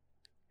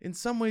 In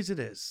some ways, it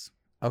is.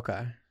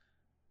 Okay.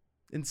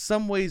 In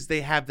some ways,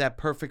 they have that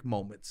perfect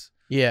moments.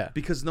 Yeah.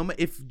 Because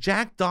if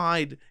Jack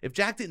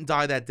didn't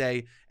die that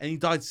day and he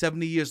died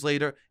 70 years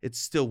later, it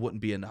still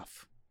wouldn't be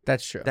enough.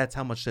 That's true. That's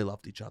how much they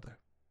loved each other.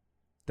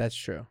 That's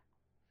true.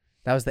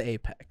 That was the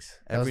apex.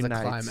 That Every was the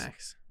night.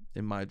 climax.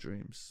 In my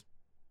dreams.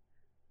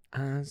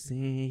 I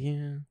see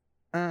you.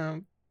 I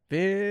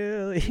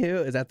feel you.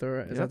 Is that the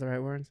right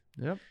words?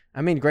 Yep.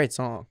 I mean, great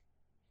song.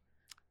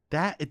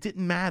 It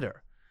didn't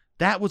matter.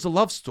 That was a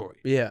love story.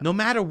 Yeah. No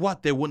matter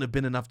what, there wouldn't have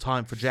been enough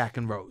time for Jack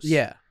and Rose.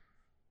 Yeah.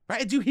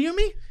 Right? Do you hear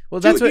me?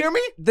 Well, Do that's you what. hear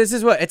me? This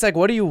is what it's like.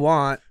 What do you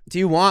want? Do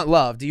you want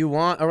love? Do you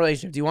want a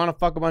relationship? Do you want to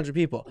fuck a bunch of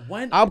people?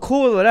 I'm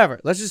cool with whatever.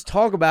 Let's just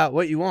talk about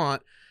what you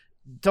want.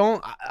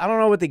 I don't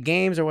know what the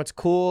games or what's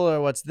cool or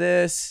what's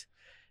this.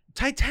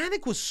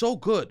 Titanic was so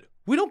good.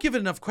 We don't give it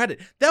enough credit.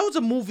 That was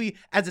a movie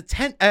as a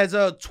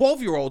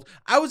 12-year-old.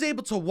 I was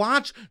able to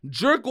watch,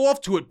 jerk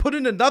off to it, put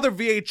in another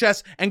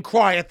VHS, and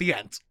cry at the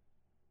end.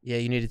 Yeah,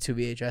 you needed 2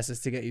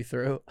 VHSs to get you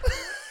through.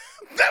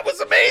 That was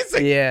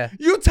amazing. Yeah.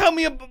 You tell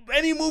me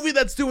any movie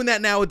that's doing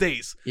that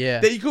nowadays. Yeah.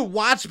 That you could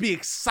watch, be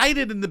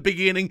excited in the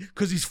beginning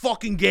because he's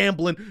fucking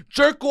gambling,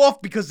 jerk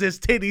off because there's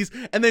titties,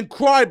 and then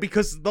cry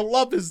because the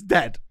love is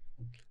dead.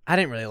 I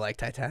didn't really like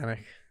Titanic.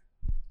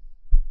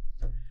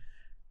 What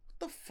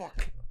the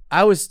fuck?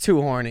 I was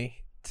too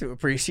horny to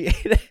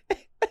appreciate it.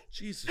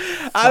 Jesus. I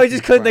just fucking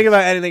couldn't think Christ.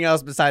 about anything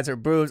else besides her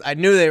boobs. I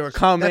knew they were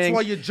coming. That's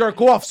why you jerk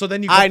off, so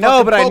then you can I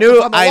know, fucking but I focus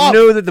knew on the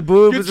love. that the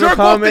boobs You were jerk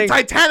off coming. the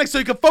Titanic so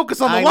you can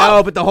focus on the I love.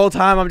 know, but the whole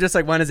time I'm just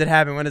like, when does it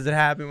happen? When does it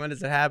happen? When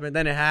does it happen?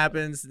 Then it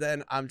happens.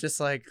 Then I'm just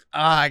like,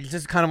 I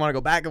just kind of want to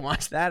go back and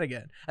watch that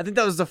again. I think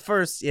that was the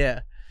first,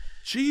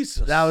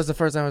 Jesus. that was the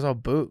first time I saw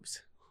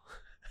boobs.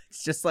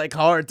 It's just like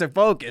hard to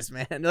focus,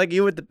 man. Like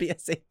you with the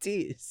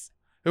PSATs.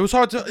 It was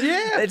hard to.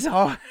 Yeah. It's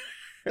hard.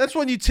 That's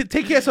when you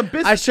take care of some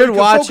business. I should so you can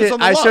watch focus it. on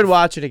the I love. should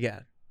watch it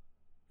again.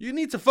 You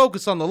need to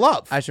focus on the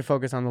love. I should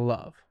focus on the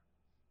love.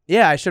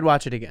 Yeah, I should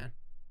watch it again.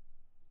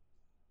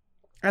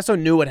 I also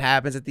knew what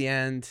happens at the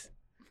end.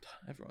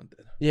 Everyone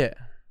did. Yeah.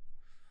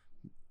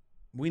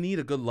 We need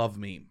a good love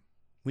meme.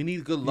 We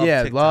need good love.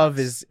 Yeah, TikToks. love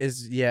is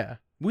yeah.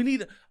 We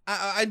need.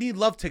 I need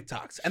love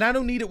TikToks, and I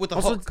don't need it with a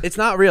Also, hook. it's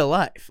not real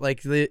life.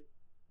 Like the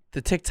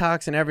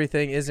TikToks and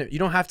everything isn't. You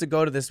don't have to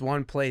go to this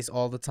one place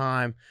all the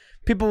time.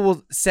 People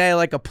will say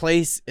like a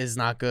place is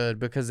not good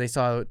because they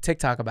saw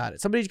TikTok about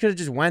it. Somebody could have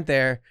just went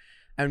there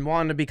and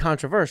wanted to be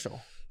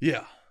controversial.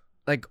 Yeah.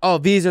 Like, oh,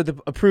 these are the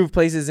approved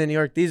places in New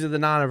York. These are the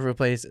non-approved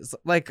places.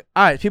 Like,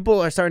 all right, people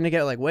are starting to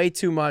get like way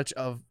too much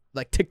of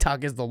like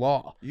TikTok is the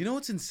law. You know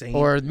what's insane?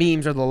 Or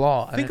memes are the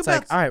law. And Think it's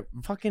about- like, all right,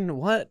 fucking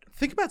what?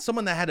 Think about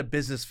someone that had a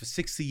business for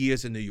 60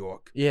 years in New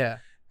York, Yeah.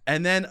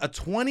 and then a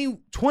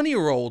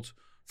 20-year-old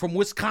from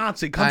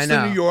Wisconsin I comes to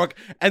know. New York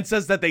and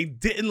says that they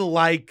didn't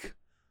like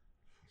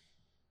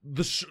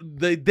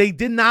they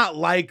did not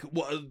like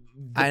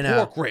I the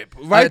know. pork rib,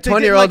 right? A They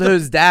didn't 20-year-old like the-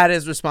 whose dad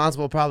is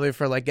responsible probably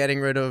for like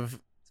getting rid of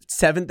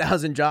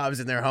 7,000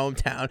 jobs in their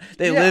hometown.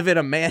 They Yeah. live in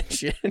a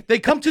mansion. They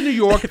come to New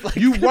York. Like,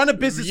 you run a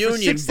business for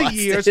union 60 busted,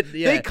 years.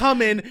 yeah. They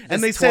come in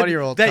and they This said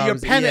 20-year-old that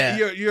comes, your penne,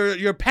 yeah.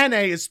 your penne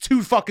is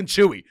too fucking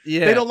chewy.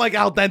 Yeah. They don't like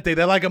al dente.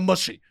 They like a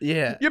mushy.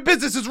 Yeah. Your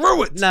business is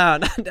ruined. No,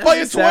 not By a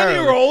necessarily.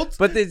 20-year-old.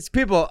 But these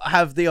people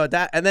have the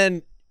audacity. And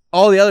then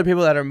all the other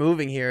people that are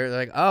moving here, they're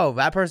like, oh,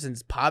 that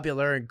person's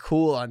popular and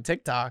cool on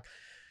TikTok.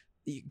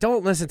 You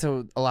don't listen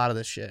to a lot of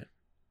this shit.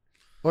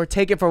 Or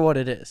take it for what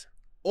it is.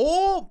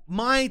 All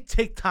my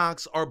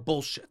TikToks are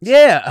bullshit.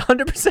 Yeah,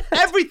 100%.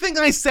 Everything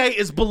I say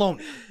is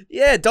baloney.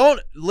 Yeah,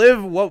 don't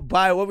live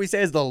by what we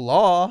say is the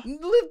law.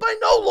 Live by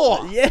no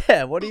law.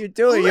 Yeah, what are you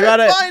doing? Live You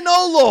gotta by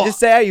no law. just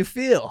say how you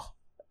feel.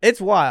 It's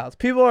wild.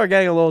 People are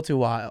getting a little too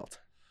wild.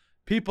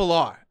 People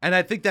are. And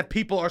I think that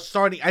people are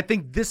starting. I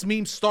think this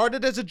meme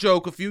started as a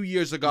joke a few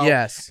years ago.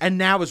 Yes. And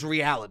now is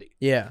reality.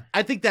 Yeah.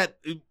 I think that.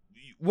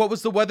 What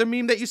was the weather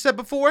meme that you said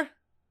before?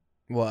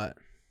 What?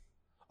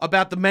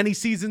 About the many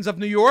seasons of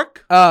New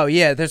York? Oh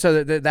yeah, that's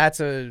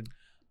a.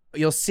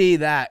 You'll see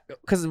that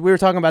because we were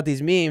talking about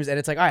these memes, and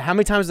it's like, all right, how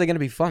many times are they going to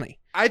be funny?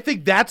 I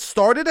think that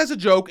started as a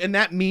joke, and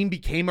that meme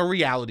became a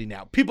reality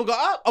now. People go,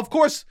 oh, of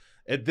course,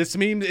 this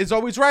meme is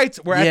always right.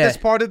 We're at Yeah. this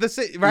part of the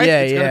city, right?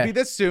 Yeah, It's going yeah. to be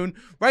this soon,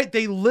 right?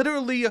 They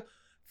literally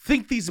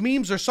think these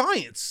memes are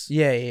science.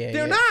 Yeah, yeah.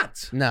 They're yeah.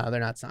 not. No, they're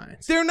not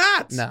science. They're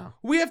not. No.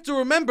 We have to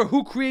remember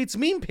who creates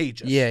meme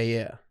pages. Yeah,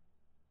 yeah.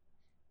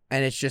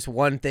 And it's just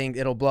one thing.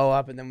 It'll blow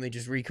up, and then we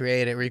just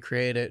recreate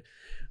it.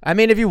 I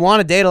mean, if you want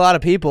to date a lot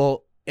of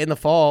people in the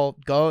fall,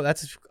 go.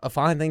 That's a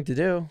fine thing to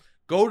do.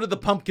 Go to the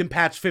pumpkin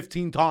patch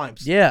 15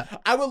 times. Yeah.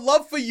 I would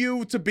love for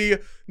you to be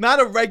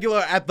not a regular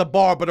at the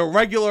bar, but a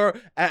regular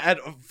at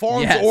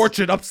Farms Yes.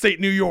 Orchard, upstate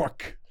New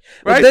York.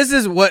 But Right? this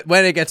is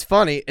when it gets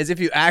funny is if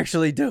you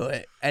actually do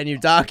it and you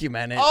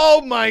document it.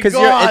 Oh my Because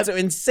God. it's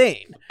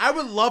insane. I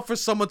would love for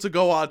someone to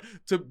go on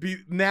to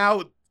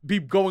be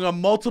going on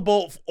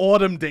multiple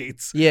autumn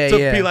dates. Yeah, to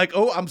yeah. be like,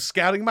 oh, I'm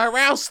scouting my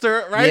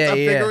roster, right? Yeah, I'm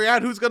yeah. figuring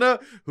out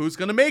who's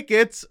gonna make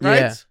it, right?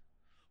 Yeah.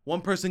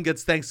 One person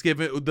gets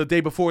Thanksgiving the day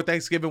before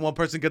Thanksgiving. One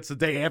person gets the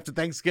day after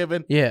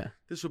Thanksgiving. Yeah.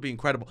 This would be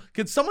incredible.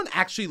 Can someone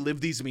actually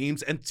live these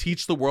memes and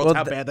teach the world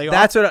how bad they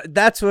are?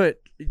 That's what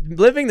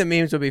living the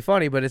memes would be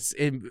funny, but it's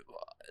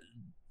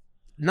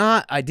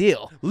not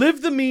ideal.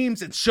 Live the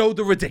memes and show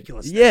the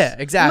ridiculousness. Yeah,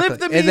 exactly. Live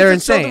the And memes they're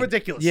and show insane. the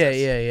ridiculousness. Yeah,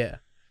 yeah, yeah.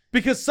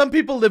 Because some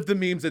people live the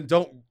memes and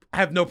don't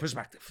have no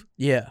perspective.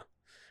 Yeah.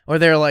 Or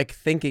they're like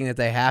thinking that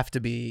they have to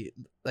be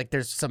like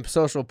there's some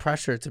social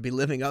pressure to be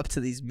living up to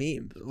these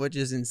memes, which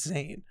is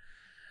insane.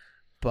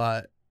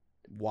 But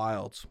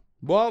Wild.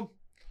 Well,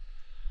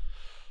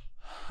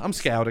 I'm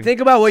scouting. think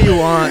about what you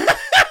want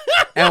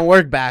and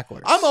work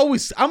backwards. I'm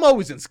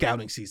always in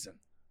scouting season.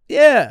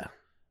 Yeah.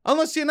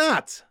 Unless you're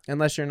not.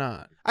 Unless you're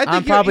not. I think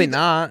I'm you're probably either-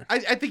 not.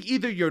 I think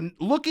either you're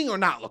looking or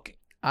not looking.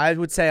 I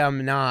would say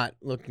I'm not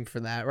looking for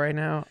that right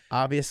now,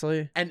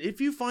 obviously. And if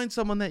you find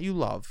someone that you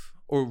love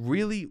or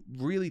really,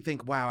 really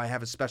think, wow, I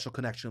have a special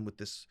connection with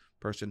this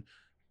person,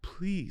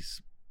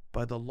 please,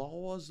 by the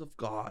laws of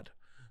God,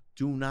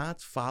 do not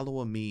follow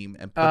a meme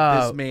and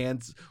put this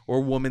man's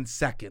or woman's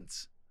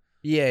seconds.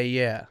 Yeah,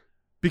 yeah.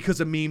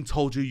 Because a meme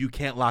told you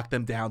can't lock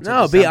them down. till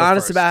No, be December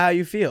honest 1st. about how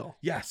you feel.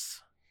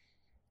 Yes.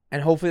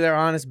 And hopefully they're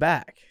honest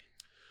back.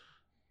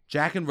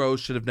 Jack and Rose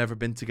should have never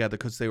been together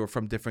because they were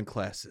from different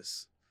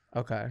classes.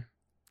 Okay.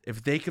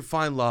 If they could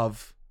find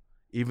love,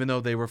 even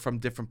though they were from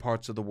different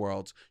parts of the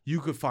world,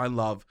 you could find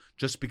love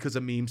just because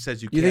a meme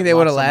says you can't. You think they lock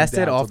would've someone lasted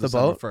down off till the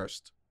December boat?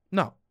 1st.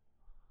 No.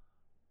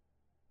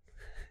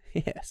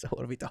 Yeah, so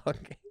what are we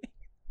talking?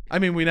 I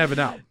mean, we never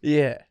know.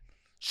 Yeah.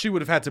 She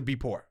would have had to be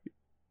poor.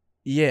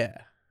 Yeah.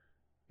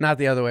 Not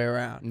the other way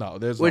around. No,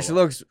 there's Which no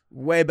way. looks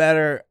way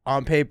better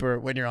on paper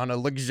when you're on a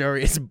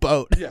luxurious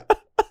boat. Yeah.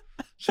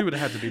 She would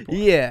have had to be poor.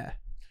 Yeah.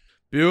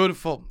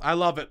 Beautiful. I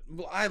love it.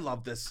 I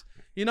love this.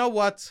 You know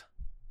what?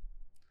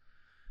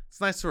 It's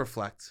nice to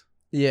reflect.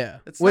 Yeah.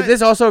 It's Well, not-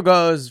 this also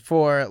goes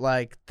for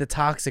like the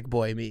toxic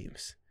boy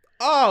memes.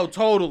 Oh,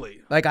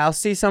 totally. Like I'll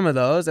see some of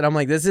those and I'm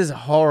like, this is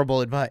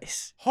horrible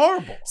advice.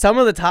 Horrible. Some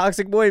of the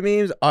toxic boy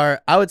memes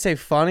are, I would say,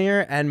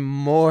 funnier and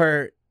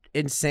more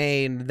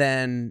insane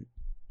than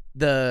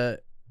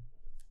the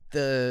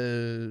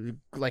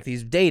like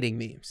these dating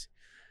memes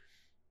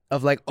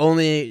of like,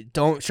 only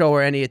don't show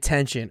her any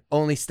attention,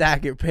 only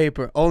stack your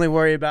paper, only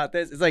worry about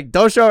this. It's like,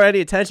 don't show her any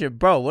attention,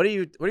 bro. What are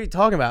you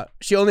talking about?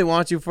 She only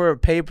wants you for a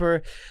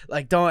paper.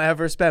 Like, don't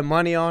ever spend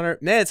money on her.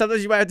 Man,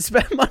 sometimes you might have to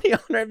spend money on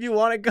her if you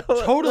want to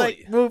go Totally.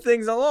 like move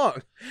things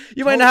along.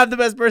 You might not have the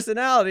best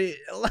personality.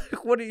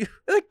 Like, what do you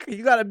like?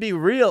 You got to be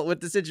real with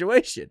the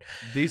situation.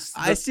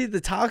 I see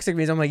the toxic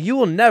memes. I'm like, you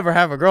will never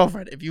have a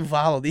girlfriend if you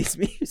follow these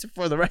memes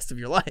for the rest of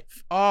your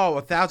life. Oh,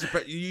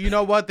 1,000%. You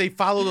know what? They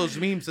follow those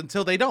memes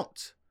until they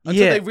don't.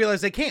 Until they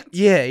realize they can't.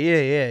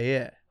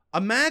 Yeah.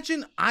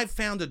 Imagine I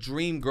found a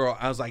dream girl.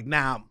 I was like,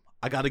 nah,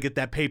 I got to get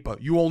that paper.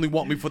 You only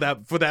want me for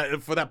that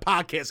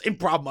podcast,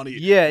 improv money.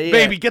 Yeah.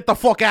 Baby, get the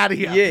fuck out of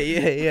here.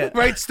 Yeah.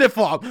 Right? Stiff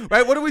arm.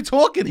 Right? What are we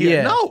talking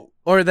here? Yeah. No.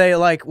 Or they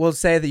like will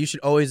say that you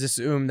should always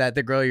assume that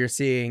the girl you're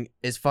seeing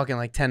is fucking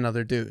like 10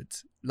 other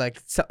dudes.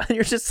 Like, so,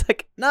 you're just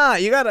like, nah,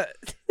 you gotta.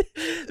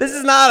 This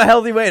is not a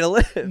healthy way to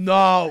live.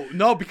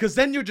 No, because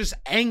then you're just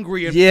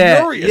angry and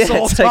furious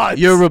all it's the time. like,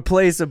 you're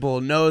replaceable.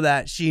 Know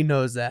that. She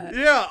knows that.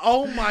 Yeah.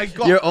 Oh my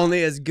God. You're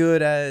only as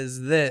good as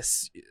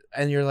this.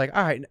 And you're like,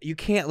 all right, you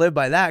can't live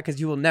by that because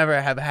you will never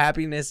have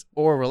happiness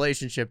or a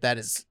relationship that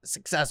is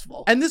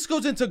successful. And this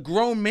goes into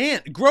grown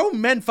men.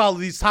 Grown men follow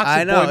these toxic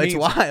I know, boy it's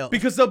memes wild.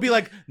 because they'll be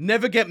like,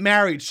 never get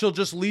married. She'll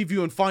just leave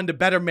you and find a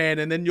better man,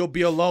 and then you'll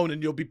be alone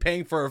and you'll be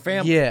paying for her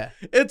family. Yeah.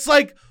 It's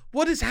like,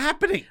 what is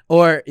happening?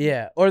 Or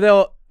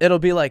it'll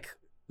be like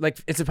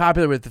it's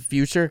popular with the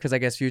Future because I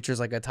guess Future's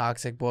like a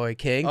toxic boy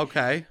king.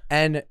 Okay.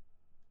 And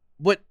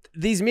what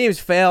these memes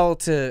fail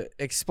to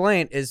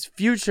explain is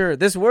Future.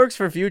 This works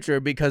for Future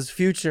because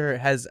Future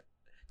has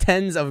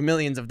tens of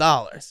millions of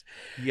dollars.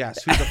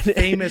 Yes, who's a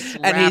famous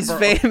rapper. And he's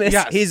famous.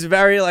 Yes. He's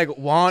very like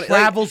wanted.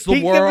 Travels the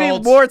he world. He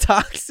could be more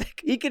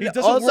toxic. He could He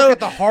doesn't also work at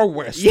the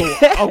hardware store.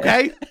 Yeah.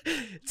 Okay.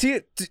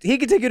 He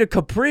could take you to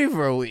Capri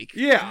for a week.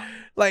 Yeah.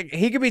 Like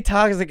he could be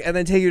toxic and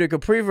then take you to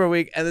Capri for a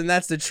week, and then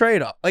that's the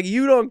trade-off. Like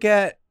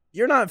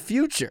you're not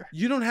Future.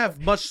 You don't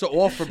have much to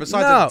offer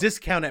besides No. a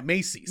discount at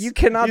Macy's. You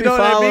cannot You be know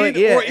what I following.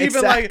 mean? Yeah, or even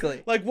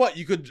exactly. like what?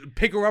 You could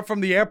pick her up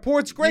from the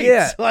airport. It's great.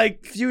 Yeah.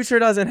 Like, Future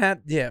doesn't have.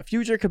 Yeah,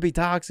 Future could be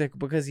toxic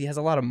because he has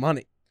a lot of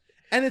money.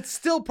 and it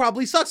still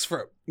probably sucks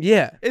for him.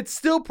 Yeah, It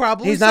still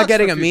probably he's sucks not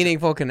getting for a Future.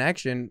 meaningful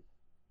connection.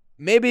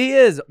 Maybe he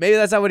is. Maybe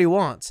that's not what he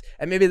wants.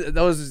 And maybe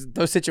those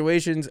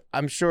situations,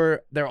 I'm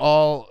sure they're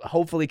all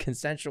hopefully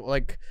consensual.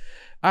 Like,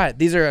 all right,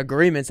 these are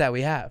agreements that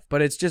we have.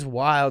 But it's just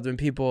wild when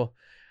people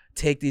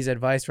take these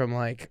advice from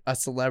like a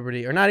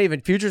celebrity, or not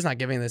even Future's not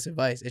giving this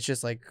advice. It's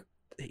just like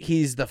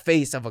he's the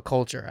face of a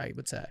culture, I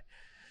would say.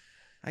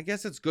 I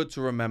guess it's good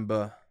to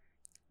remember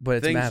But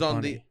it's things mad on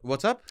funny. the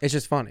what's up. It's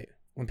just funny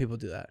when people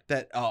do that.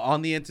 That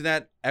on the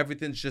internet,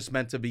 everything's just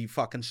meant to be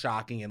fucking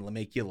shocking and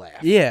make you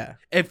laugh. Yeah.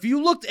 If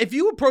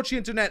you approach the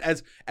internet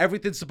as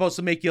everything's supposed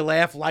to make you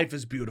laugh, life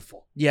is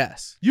beautiful.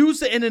 Yes. Use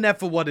the internet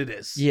for what it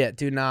is. Yeah.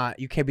 Do not.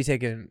 You can't be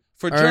taking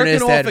For jerking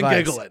earnest off advice.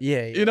 and giggling.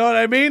 Yeah. You know what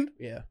I mean?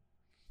 Yeah.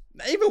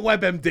 Even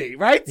WebMD,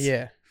 right?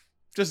 Yeah.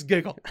 Just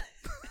giggle.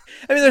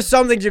 I mean, there's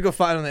some things you can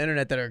find on the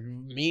internet that are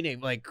meaning,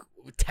 like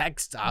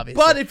text,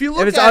 obviously. But if you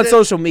look if it's at on it,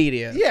 social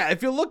media. yeah,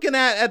 if you're looking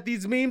at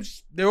these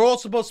memes, they're all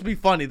supposed to be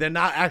funny. They're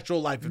not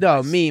actual life No,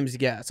 advice. memes,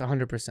 yes,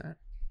 100%.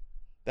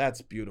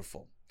 That's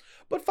beautiful.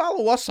 But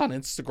follow us on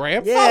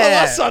Instagram. Yeah.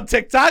 Follow us on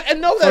TikTok. And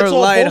know that's For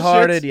all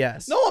lighthearted, bullshit.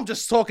 yes. No, I'm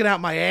just talking out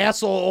my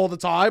ass all the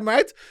time,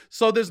 right?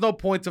 So there's no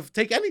point to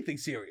take anything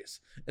serious.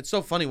 It's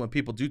so funny when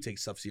people do take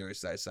stuff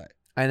serious, I say.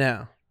 I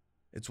know.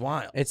 It's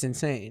wild. It's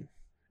insane.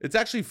 It's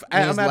actually... It's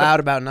I'm at loud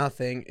about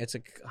nothing. It's a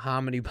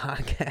comedy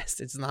podcast.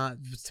 It's not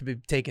to be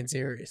taken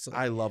seriously.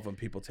 I love when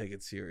people take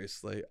it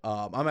seriously.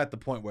 I'm at the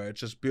point where it's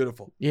just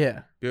beautiful.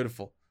 Yeah.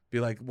 Beautiful. Be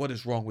like, what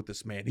is wrong with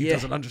this man? He Yeah.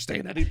 doesn't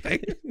understand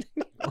anything.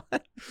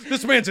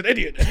 This man's an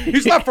idiot.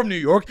 He's not from New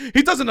York.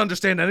 He doesn't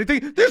understand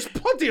anything. There's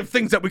plenty of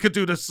things that we could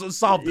do to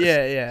solve this.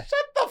 Yeah.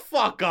 Shut the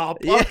fuck up,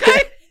 Yeah.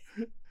 okay?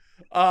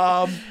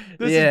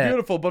 This Yeah. is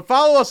beautiful. But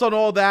follow us on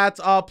all that.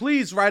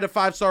 Please write a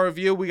 5-star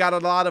review. We got a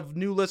lot of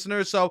new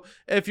listeners. So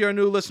if you're a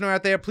new listener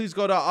out there, please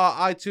go to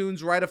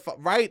iTunes, write a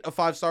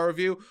 5-star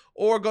review,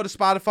 or go to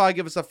Spotify,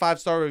 give us a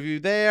 5-star review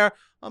there.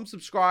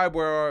 Subscribe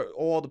where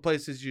all the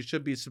places you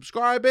should be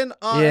subscribing.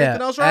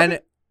 Anything else, Robin?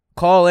 And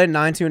call in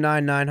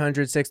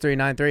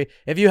 929-900-6393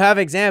 if you have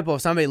example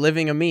of somebody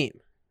living a meme.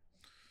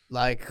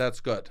 Like, That's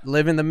good.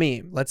 living the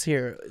meme. Let's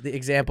hear the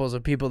examples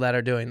of people that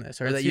are doing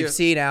this, or Let's that you've hear-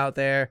 seen out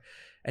there,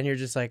 and you're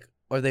just like,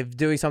 or they're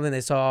doing something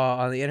they saw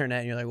on the internet,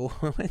 and you're like,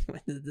 well,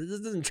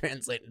 this doesn't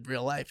translate in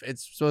real life.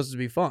 It's supposed to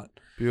be fun.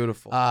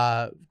 Beautiful.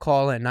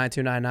 Call in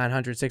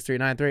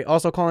 929-900-6393.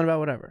 Also call in about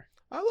whatever.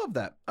 I love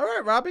that. All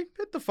right, Robbie,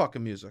 hit the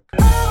fucking music.